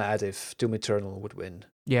wouldn't be mad if Doom Eternal would win.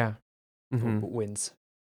 Yeah. Mm-hmm. Wins.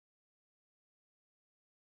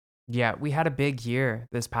 Yeah, we had a big year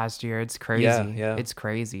this past year. It's crazy. Yeah. It's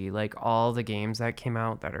crazy. Like all the games that came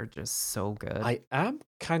out that are just so good. I am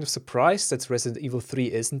kind of surprised that Resident Evil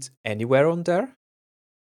 3 isn't anywhere on there.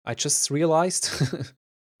 I just realized.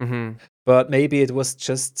 Mm-hmm. But maybe it was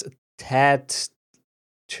just a tad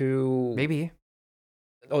too Maybe.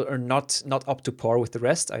 or not up to par with the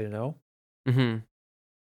rest. I don't know. Mm-hmm.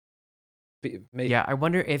 Yeah, I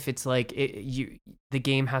wonder if it's like the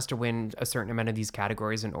game has to win a certain amount of these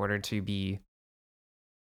categories in order to be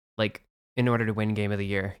like in order to win Game of the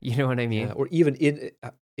Year. You know what I mean? Yeah, or even in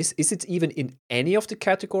is it even in any of the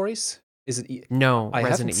categories? Is it? No, I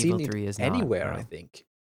haven't Resident seen Evil it 3 is not. anywhere. No. I think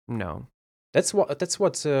No. that's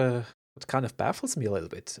what kind of baffles me a little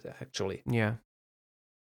bit, actually. Yeah.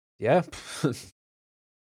 Yeah.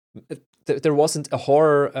 There wasn't a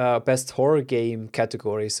horror best horror game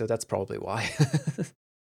category, so that's probably why.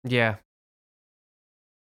 Yeah.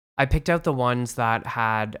 I picked out the ones that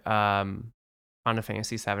had Final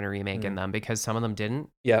Fantasy VII Remake in them because some of them didn't.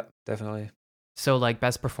 Yeah, definitely. So like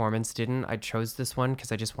best performance didn't. I chose this one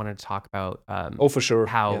because I just wanted to talk about for sure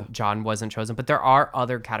how John wasn't chosen. But there are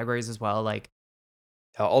other categories as well, like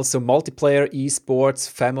also multiplayer, esports,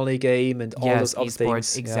 family game, and all those other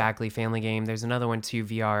things. Exactly, family game. There's another one too,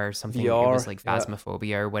 VR or something. VR, it was like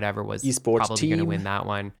Phasmophobia or whatever was esports probably going to win that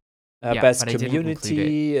one. Best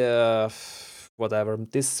community, whatever.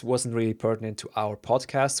 This wasn't really pertinent to our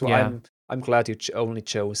podcast, so I'm glad you only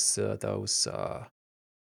chose those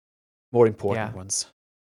more important ones.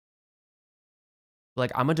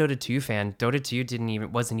 Like I'm a Dota 2 fan. Dota 2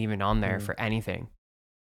 wasn't even on there for anything.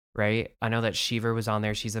 Right? I know that Shiver was on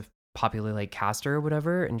there. She's a popular like caster or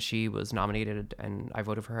whatever, and she was nominated and I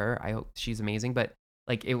voted for her. I hope she's amazing. But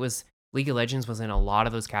like it was League of Legends was in a lot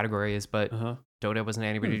of those categories, but Dota wasn't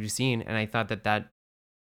anybody to be seen. And I thought that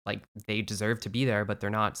like they deserve to be there, but they're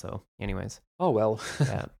not. So anyways. Oh well.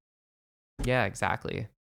 Yeah, exactly.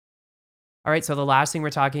 All right, so the last thing we're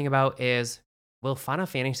talking about is will Final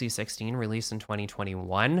Fantasy 16 release in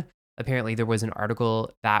 2021? Apparently, there was an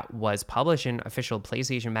article that was published in official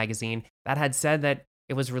PlayStation magazine that had said that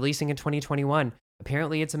it was releasing in 2021.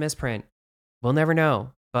 Apparently, it's a misprint. We'll never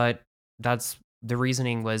know, but that's the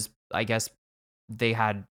reasoning was, I guess, they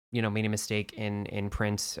had made a mistake in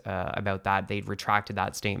print about that. They retracted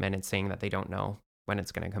that statement and saying that they don't know when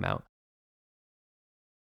it's going to come out.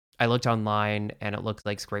 I looked online and it looked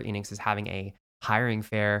like Square Enix is having a hiring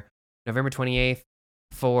fair November 28th.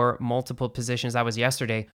 For multiple positions. That was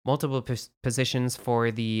yesterday. Multiple positions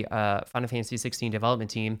for the Final Fantasy 16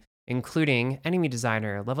 development team, including enemy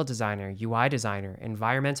designer, level designer, UI designer,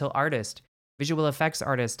 environmental artist, visual effects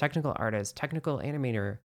artist, technical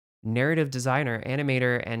animator, narrative designer,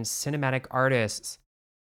 animator, and cinematic artists.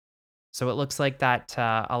 So it looks like that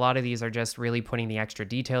a lot of these are just really putting the extra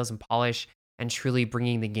details and polish and truly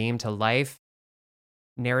bringing the game to life.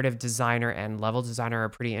 Narrative designer and level designer are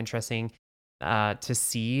pretty interesting. To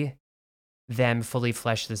see them fully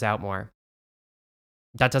flesh this out more.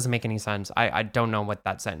 That doesn't make any sense. I don't know what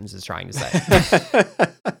that sentence is trying to say.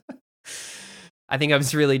 I think I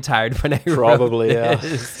was really tired when I probably wrote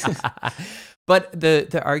this. But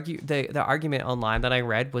the argument online that I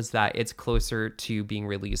read was that it's closer to being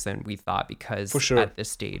released than we thought because at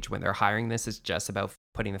this stage when they're hiring this, it's just about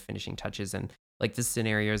putting the finishing touches and like the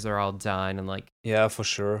scenarios are all done and like for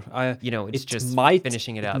sure. It's just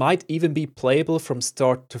finishing it up. It might even be playable from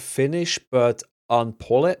start to finish, but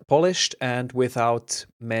unpolished and without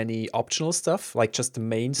many optional stuff, like just the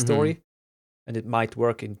main story. And it might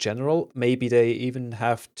work in general. Maybe they even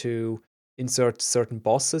have to insert certain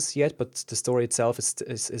bosses yet, but the story itself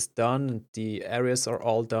is done and the areas are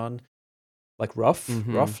all done, like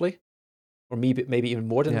roughly, or maybe even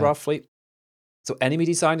more than roughly. So enemy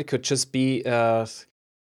design, it could just be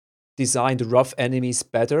design the rough enemies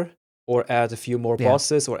better or add a few more Yeah.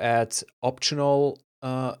 bosses, or add optional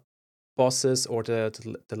bosses, or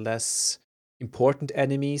the less important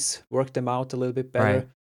enemies, work them out a little bit better. Right.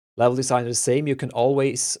 Level design is the same. You can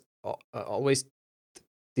always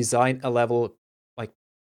design a level like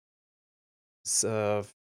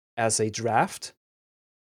as a draft,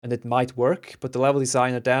 and it might work, but the level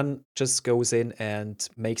designer then just goes in and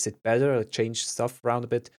makes it better, change stuff around a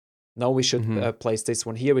bit. No, we should place this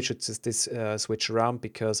one here. We should just switch around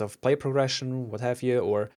because of play progression, what have you,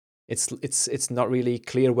 or it's not really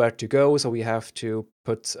clear where to go, so we have to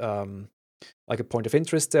put like a point of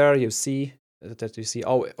interest there. You see that you see,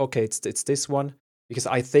 oh, okay, it's this one, because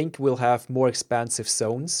I think we'll have more expansive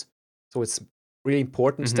zones. So it's really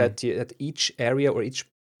important that that each area or each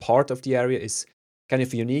part of the area is kind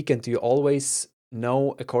of unique, and you always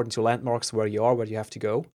know according to landmarks where you are, where you have to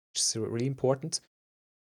go, which is really important.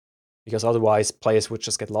 Because otherwise players would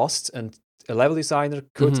just get lost, and a level designer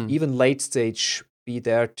could even late stage be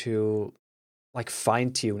there to like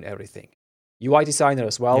fine tune everything. UI designer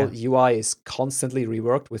as well. Yeah. UI is constantly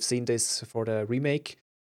reworked. We've seen this for the remake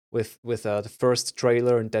with the first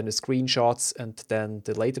trailer and then the screenshots and then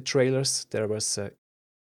the later trailers. There was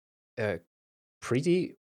a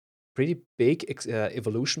pretty big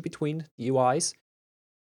evolution between the UIs.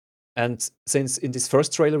 And since in this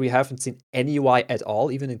first trailer we haven't seen any UI at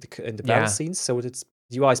all, even in the battle scenes, so the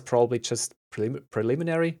UI is probably just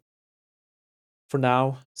preliminary for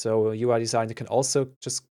now. So a UI designer can also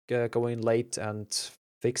just go in late and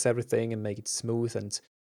fix everything and make it smooth and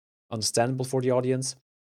understandable for the audience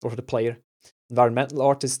or for the player. Environmental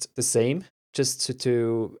artist, the same, just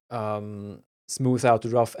to smooth out the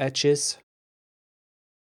rough edges.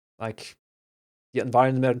 Like, the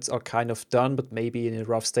environments are kind of done, but maybe in a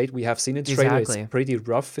rough state. We have seen in the trailer it's pretty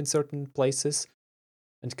rough in certain places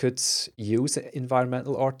and could use an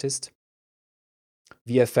environmental artist.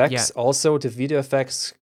 VFX, also the video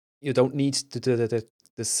effects, you don't need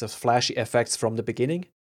this flashy effects from the beginning.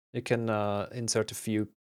 You can insert a few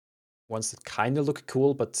ones that kind of look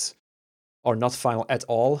cool, but are not final at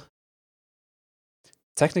all.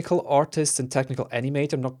 Technical artists and technical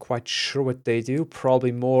animator, I'm not quite sure what they do.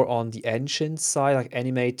 Probably more on the engine side, like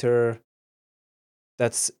animator.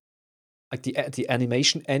 That's like the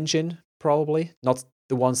animation engine, probably not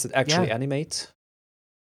the ones that actually animate.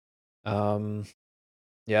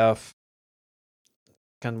 Yeah,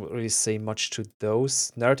 can't really say much to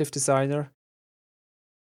those. Narrative designer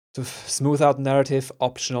to smooth out narrative,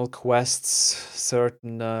 optional quests,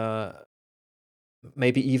 certain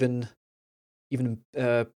maybe even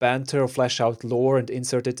banter or flesh out lore and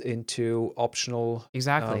insert it into optional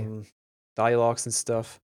dialogues and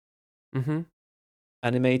stuff.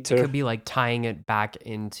 Animator, it could be like tying it back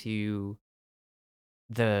into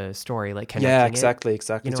the story, like connecting exactly.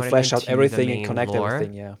 You know to what flesh I mean? out everything and connect lore.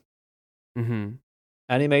 everything. Yeah.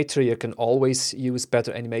 Animator, you can always use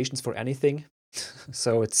better animations for anything.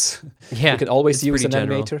 So it's you can always use an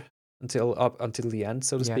animator until the end,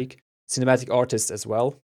 so to speak. Cinematic artist as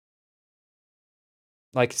well.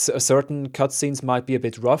 Like certain cutscenes might be a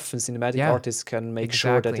bit rough, and cinematic artists can make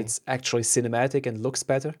sure that it's actually cinematic and looks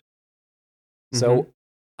better. So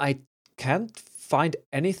I can't find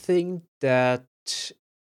anything that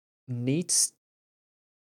is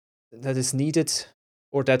needed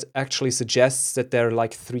or that actually suggests that they're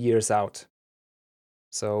like 3 years out.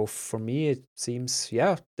 So for me, it seems,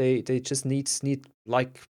 they just need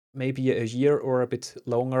like maybe a year or a bit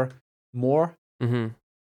longer more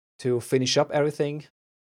to finish up everything,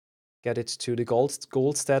 get it to the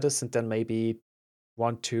gold status, and then maybe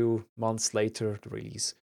 1-2 months later the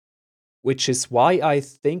release. Which is why I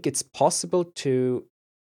think it's possible to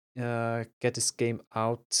get this game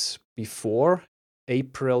out before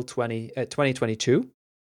April 2022,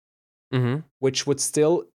 which would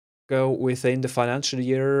still go within the financial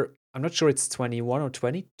year. I'm not sure it's 21 or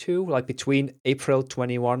 22, like between April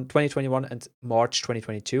 2021 and March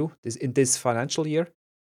 2022. In this financial year,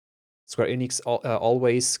 Square Enix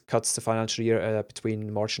always cuts the financial year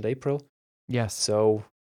between March and April. Yes. So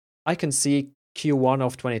I can see Q1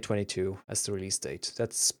 of 2022 as the release date.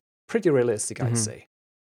 That's pretty realistic, I'd say.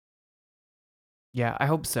 Yeah, I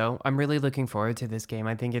hope so. I'm really looking forward to this game.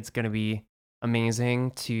 I think it's going to be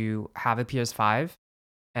amazing to have a PS5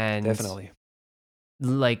 and definitely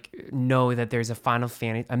like know that there's a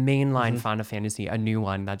mainline Final Fantasy, a new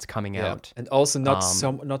one that's coming out. And also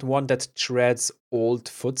not one that treads old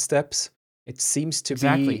footsteps. It seems to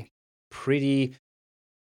be pretty,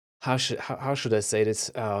 how should I say this?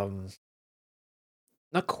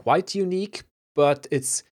 Not quite unique, but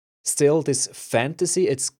it's still this fantasy.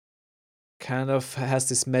 It's kind of has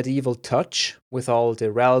this medieval touch with all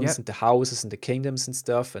the realms Yep. and the houses and the kingdoms and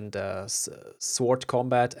stuff, and sword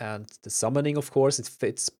combat and the summoning, of course. It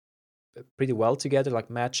fits pretty well together, like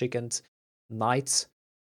magic and knights.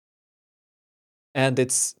 And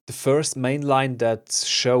it's the first mainline that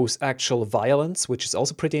shows actual violence, which is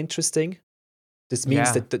also pretty interesting. This means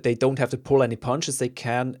Yeah. that they don't have to pull any punches. They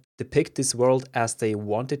can depict this world as they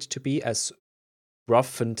want it to be, as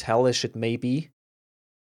rough and hellish it may be,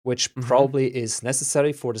 which Mm-hmm. probably is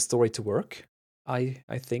necessary for the story to work. I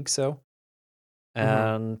think so.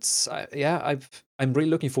 Mm-hmm. And I'm really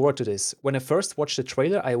looking forward to this. When I first watched the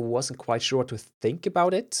trailer, I wasn't quite sure what to think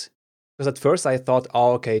about it. Because at first I thought,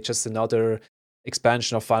 oh, okay, just another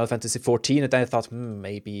expansion of Final Fantasy XIV. And then I thought,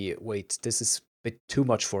 maybe, wait, this is a bit too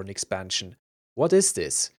much for an expansion. What is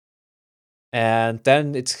this? And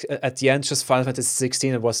then it's at the end just Final Fantasy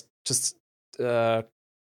 16. It was just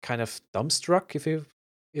kind of dumbstruck,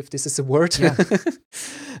 if this is a word. Yeah.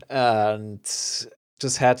 And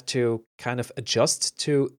just had to kind of adjust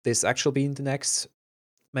to this actually being the next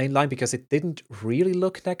main line, because it didn't really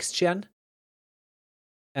look next gen.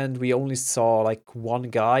 And we only saw like one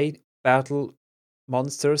guy battle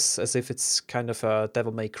monsters as if it's kind of a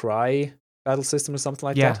Devil May Cry battle system or something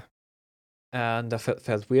like Yeah. that. And I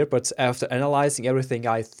felt weird, but after analyzing everything,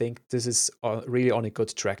 I think this is really on a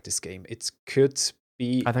good track, this game. It could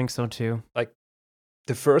be I think so too. like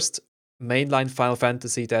the first mainline Final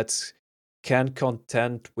Fantasy that can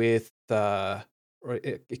contend with or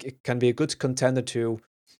it can be a good contender to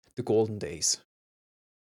the golden days,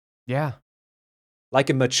 Yeah. like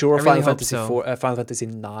a mature I really Final hope Fantasy so. 4, Final Fantasy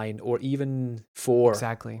 9, or even 4,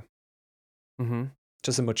 Exactly. Mm-hmm.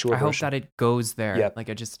 just a mature I hope version. that it goes there. Yeah, Like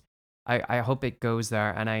I hope it goes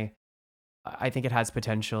there, and I think it has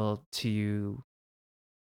potential to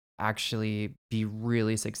actually be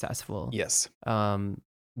really successful. yes,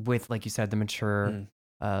 With, like you said, the mature mm,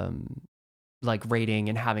 um like rating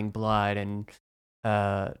and having blood and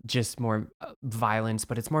just more violence,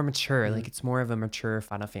 but it's more mature. mm, Like it's more of a mature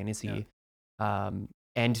Final yeah, Fantasy.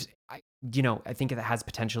 And I think it has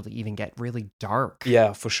potential to even get really dark,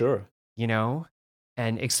 yeah, for sure. you know,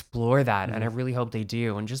 and explore that. And I Mhm, really hope they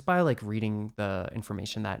do. And just by like reading the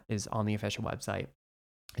information that is on the official website,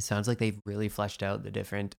 it sounds like they've really fleshed out the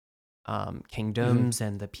different mhm, kingdoms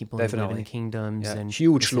and the people who live in the definitely. kingdoms Yeah, and the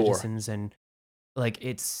huge lore. citizens, and like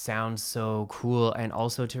it sounds so cool. And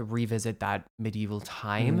also to revisit that medieval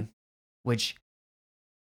time, Mhm. which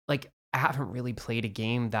like I haven't really played a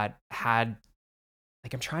game that had,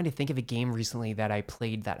 like, I'm trying to think of a game recently that I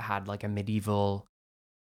played that had like a medieval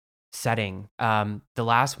setting. The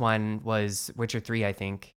last one was Witcher 3, I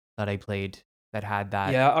think, that I played, that had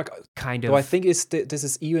that Yeah, kind though I of. think this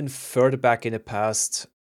is even further back in the past,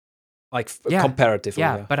 like Yeah. comparatively.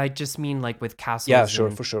 Yeah, Yeah, but I just mean like with yeah, castles sure,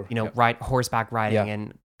 and, for sure. Yeah, ride horseback riding yeah.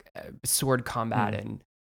 and sword combat Mm, and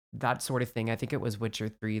that sort of thing. I think it was Witcher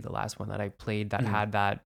 3, the last one that I played, that mm. had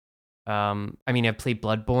that. I mean, I played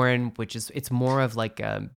Bloodborne, which is, it's more of like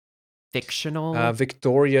a fictional.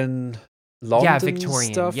 Victorian Yeah, London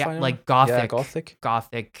Victorian. stuff. Yeah, I don't know. like Yeah, gothic Gothic.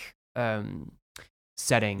 gothic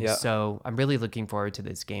setting. Yeah. So I'm really looking forward to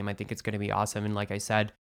this game. I think it's going to be awesome. And like I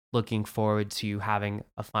said, looking forward to having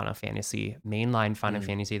a Final Fantasy, mainline Final Mm.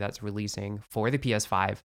 Fantasy, that's releasing for the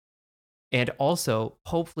PS5. And also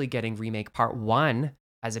hopefully getting Remake Part 1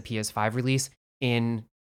 as a PS5 release in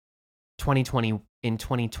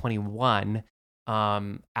 2021,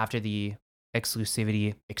 after the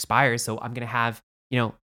exclusivity expires. So I'm going to have,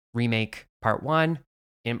 Remake Part 1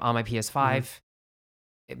 on my Mhm. PS5,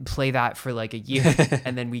 play that for like a year,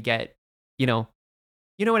 and then we get, you know,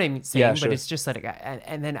 what I'm Yeah, saying, but sure. it's just like,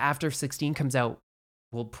 and then after 16 comes out,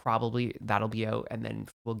 that'll be out, and then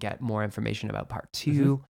we'll get more information about part Mhm.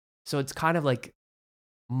 2. So it's kind of like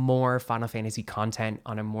more Final Fantasy content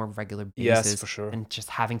on a more regular Yes, basis for sure. and just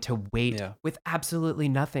having to wait Yeah. with absolutely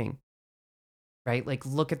nothing, right? Like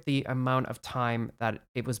look at the amount of time that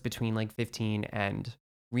it was between like 15 and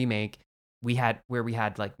remake. We had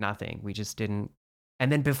like nothing. We just didn't.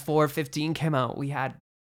 And then before 15 came out, we had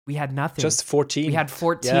nothing. Just 14. Yeah, We had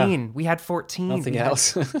 14. We nothing had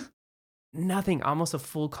else. nothing, almost a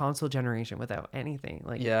full console generation without anything.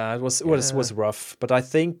 Like, Yeah, it was rough, but I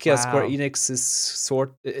think Square wow. Enix is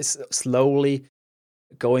slowly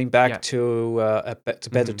going back Yeah. to to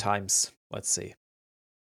better Hmm. times. Let's see.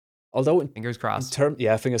 Although Fingers in crossed. term,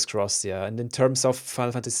 yeah, fingers crossed, yeah. And in terms of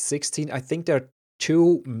Final Fantasy 16, I think there are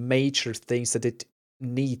two major things that it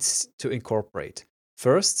needs to incorporate.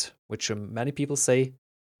 First, which many people say,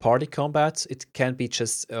 party combat. It can't be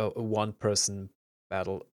just a one-person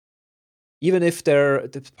battle. even if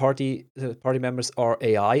the party members are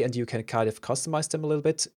AI and you can kind of customize them a little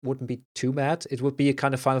bit, wouldn't be too mad. It would be a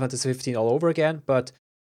kind of Final Fantasy 15 all over again, but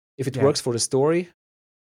if it works for the story,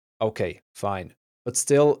 okay, fine. But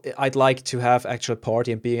still, I'd like to have actual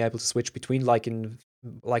party and being able to switch between, like in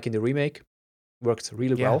the remake, worked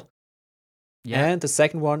really well. Yeah. And the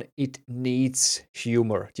second one, it needs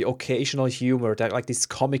humor, the occasional humor, that like this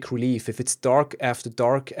comic relief. If it's dark after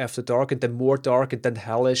dark after dark, and then more dark, and then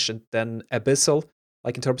hellish, and then abyssal,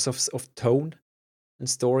 like in terms of tone and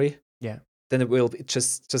story, then it will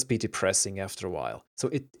just be depressing after a while.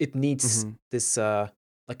 So it needs this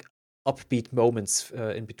like upbeat moments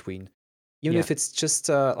in between, even if it's just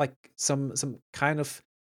like some kind of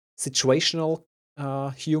situational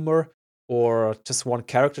humor, or just one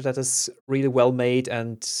character that is really well made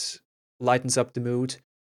and lightens up the mood.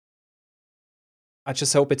 I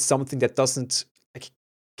just hope it's something that doesn't like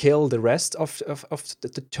kill the rest of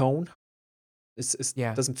the tone. It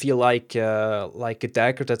doesn't feel like a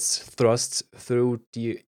dagger that's thrust through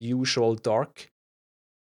the usual dark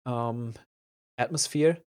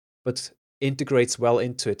atmosphere, but integrates well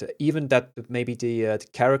into it. Even that maybe the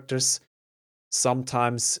characters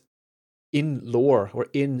sometimes in lore or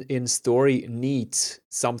in story need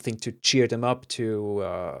something to cheer them up to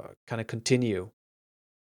kind of continue.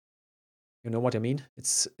 You know what I mean?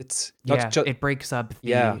 It's not just it breaks up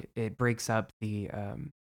the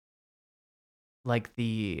like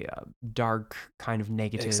the dark kind of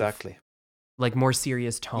negative, exactly, like more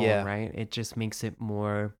serious tone, right? It just makes it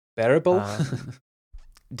more bearable,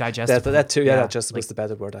 digestible. that too, that just was the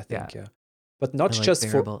better word, I think. But not just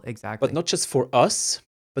bearable, but not just for us,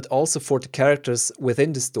 but also for the characters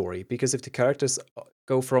within the story. Because if the characters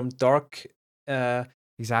go from dark, or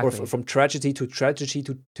from tragedy to tragedy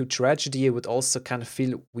to tragedy, it would also kind of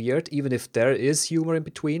feel weird, even if there is humor in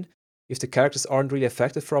between. If the characters aren't really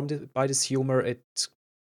affected by this humor, it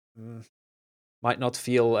might not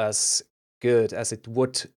feel as good as it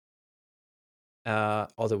would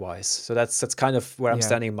otherwise. So that's kind of where I'm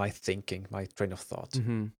standing in my thinking, my train of thought.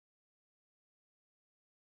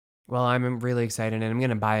 Well, I'm really excited, and I'm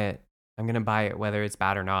gonna buy it. I'm gonna buy it whether it's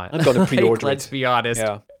bad or not. I'm gonna pre-order it. Let's be honest,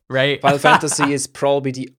 right? Final Fantasy is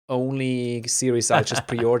probably the only series I just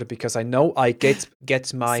pre-ordered because I know I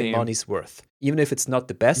get my money's worth. Even if it's not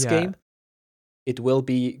the best game, it will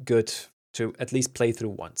be good to at least play through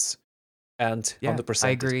once. And 100%. I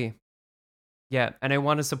agree. Yeah, and I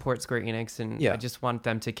want to support Square Enix, and I just want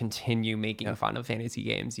them to continue making Final Fantasy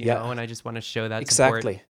games, you know, and I just want to show that support.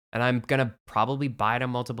 And I'm gonna probably buy it on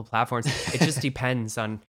multiple platforms. It just depends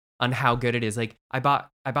on how good it is. Like I bought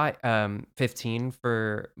 15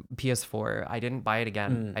 for PS4. I didn't buy it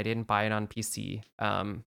again. I didn't buy it on PC.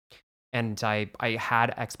 And I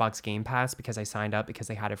had Xbox Game Pass because I signed up because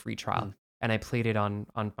they had a free trial, and I played it on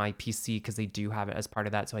my PC because they do have it as part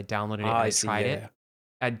of that. So I downloaded it and I tried it.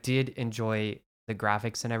 I did enjoy the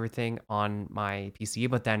graphics and everything on my PC,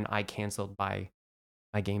 but then I canceled my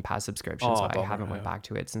Game Pass subscription, so I haven't went back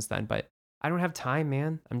to it since then. But I don't have time,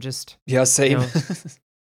 man. I'm just same.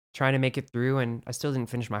 Trying to make it through, and I still didn't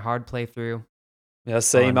finish my hard playthrough. Yeah,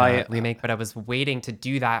 same. I remake, but I was waiting to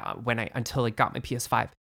do that until I got my PS5.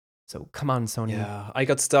 So come on, Sony. Yeah, I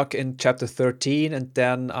got stuck in chapter 13, and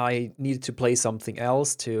then I needed to play something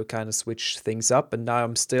else to kind of switch things up, and now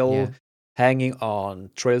I'm still hanging on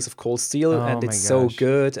Trails of Cold Steel, and it's so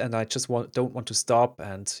good, and I just don't want to stop,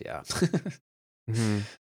 and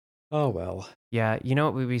Oh well. Yeah, you know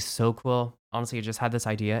what would be so cool? Honestly, I just had this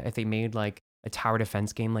idea. If they made like a tower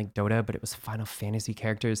defense game like Dota, but it was Final Fantasy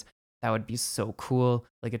characters, that would be so cool.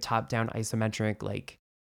 Like a top-down isometric, like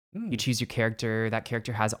you choose your character, that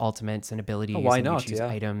character has ultimates and abilities. Why not? You choose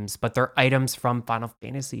items, but they're items from Final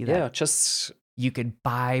Fantasy that just you could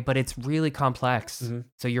buy, but it's really complex.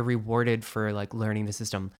 So you're rewarded for like learning the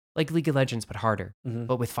system, like League of Legends, but harder.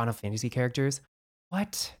 But with Final Fantasy characters,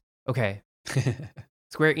 what? Okay.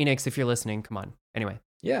 Square Enix, if you're listening, come on. Anyway.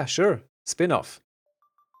 Yeah, sure. Spin-off.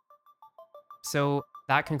 So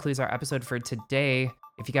that concludes our episode for today.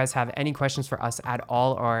 If you guys have any questions for us at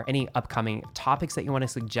all, or any upcoming topics that you want to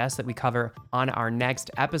suggest that we cover on our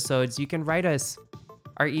next episodes, you can write us.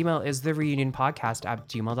 Our email is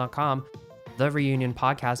thereunionpodcast@gmail.com.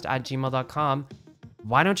 thereunionpodcast@gmail.com.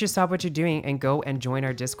 Why don't you stop what you're doing and go and join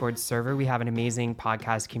our Discord server? We have an amazing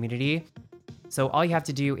podcast community. So all you have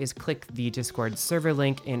to do is click the Discord server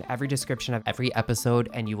link in every description of every episode,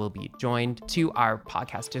 and you will be joined to our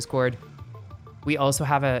podcast Discord. We also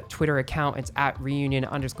have a Twitter account. It's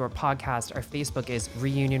 @reunion_podcast. Our Facebook is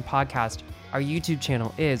Reunion Podcast. Our YouTube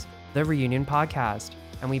channel is The Reunion Podcast,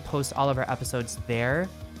 and we post all of our episodes there.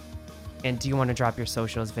 And do you want to drop your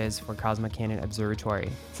socials, Viz, for Cosmo Canyon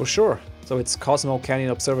Observatory? For sure. So it's Cosmo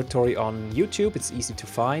Canyon Observatory on YouTube. It's easy to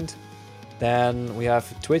find. Then we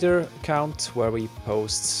have a Twitter account where we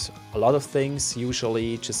post a lot of things,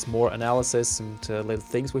 usually just more analysis and little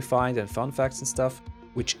things we find and fun facts and stuff,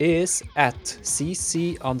 which is at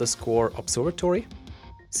cc_observatory.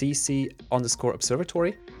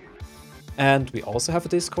 cc_observatory. And we also have a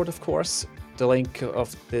Discord, of course. The link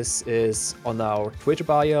of this is on our Twitter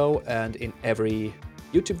bio and in every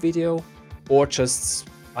YouTube video, or just,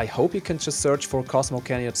 I hope you can just search for Cosmo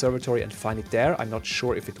Canyon Observatory and find it there. I'm not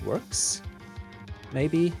sure if it works,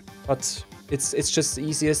 maybe, but it's just the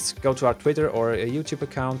easiest. Go to our Twitter or a YouTube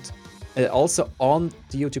account. Also on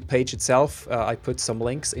the YouTube page itself, I put some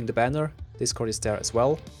links in the banner. Discord is there as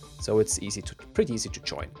well. So it's pretty easy to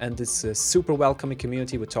join. And it's a super welcoming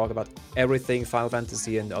community. We talk about everything Final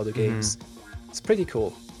Fantasy and other games. It's pretty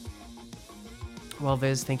cool. Well,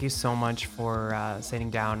 Viz, thank you so much for sitting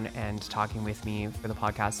down and talking with me for the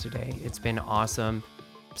podcast today. It's been awesome.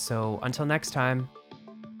 So until next time.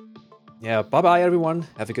 Yeah, bye-bye, everyone.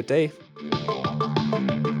 Have a good day.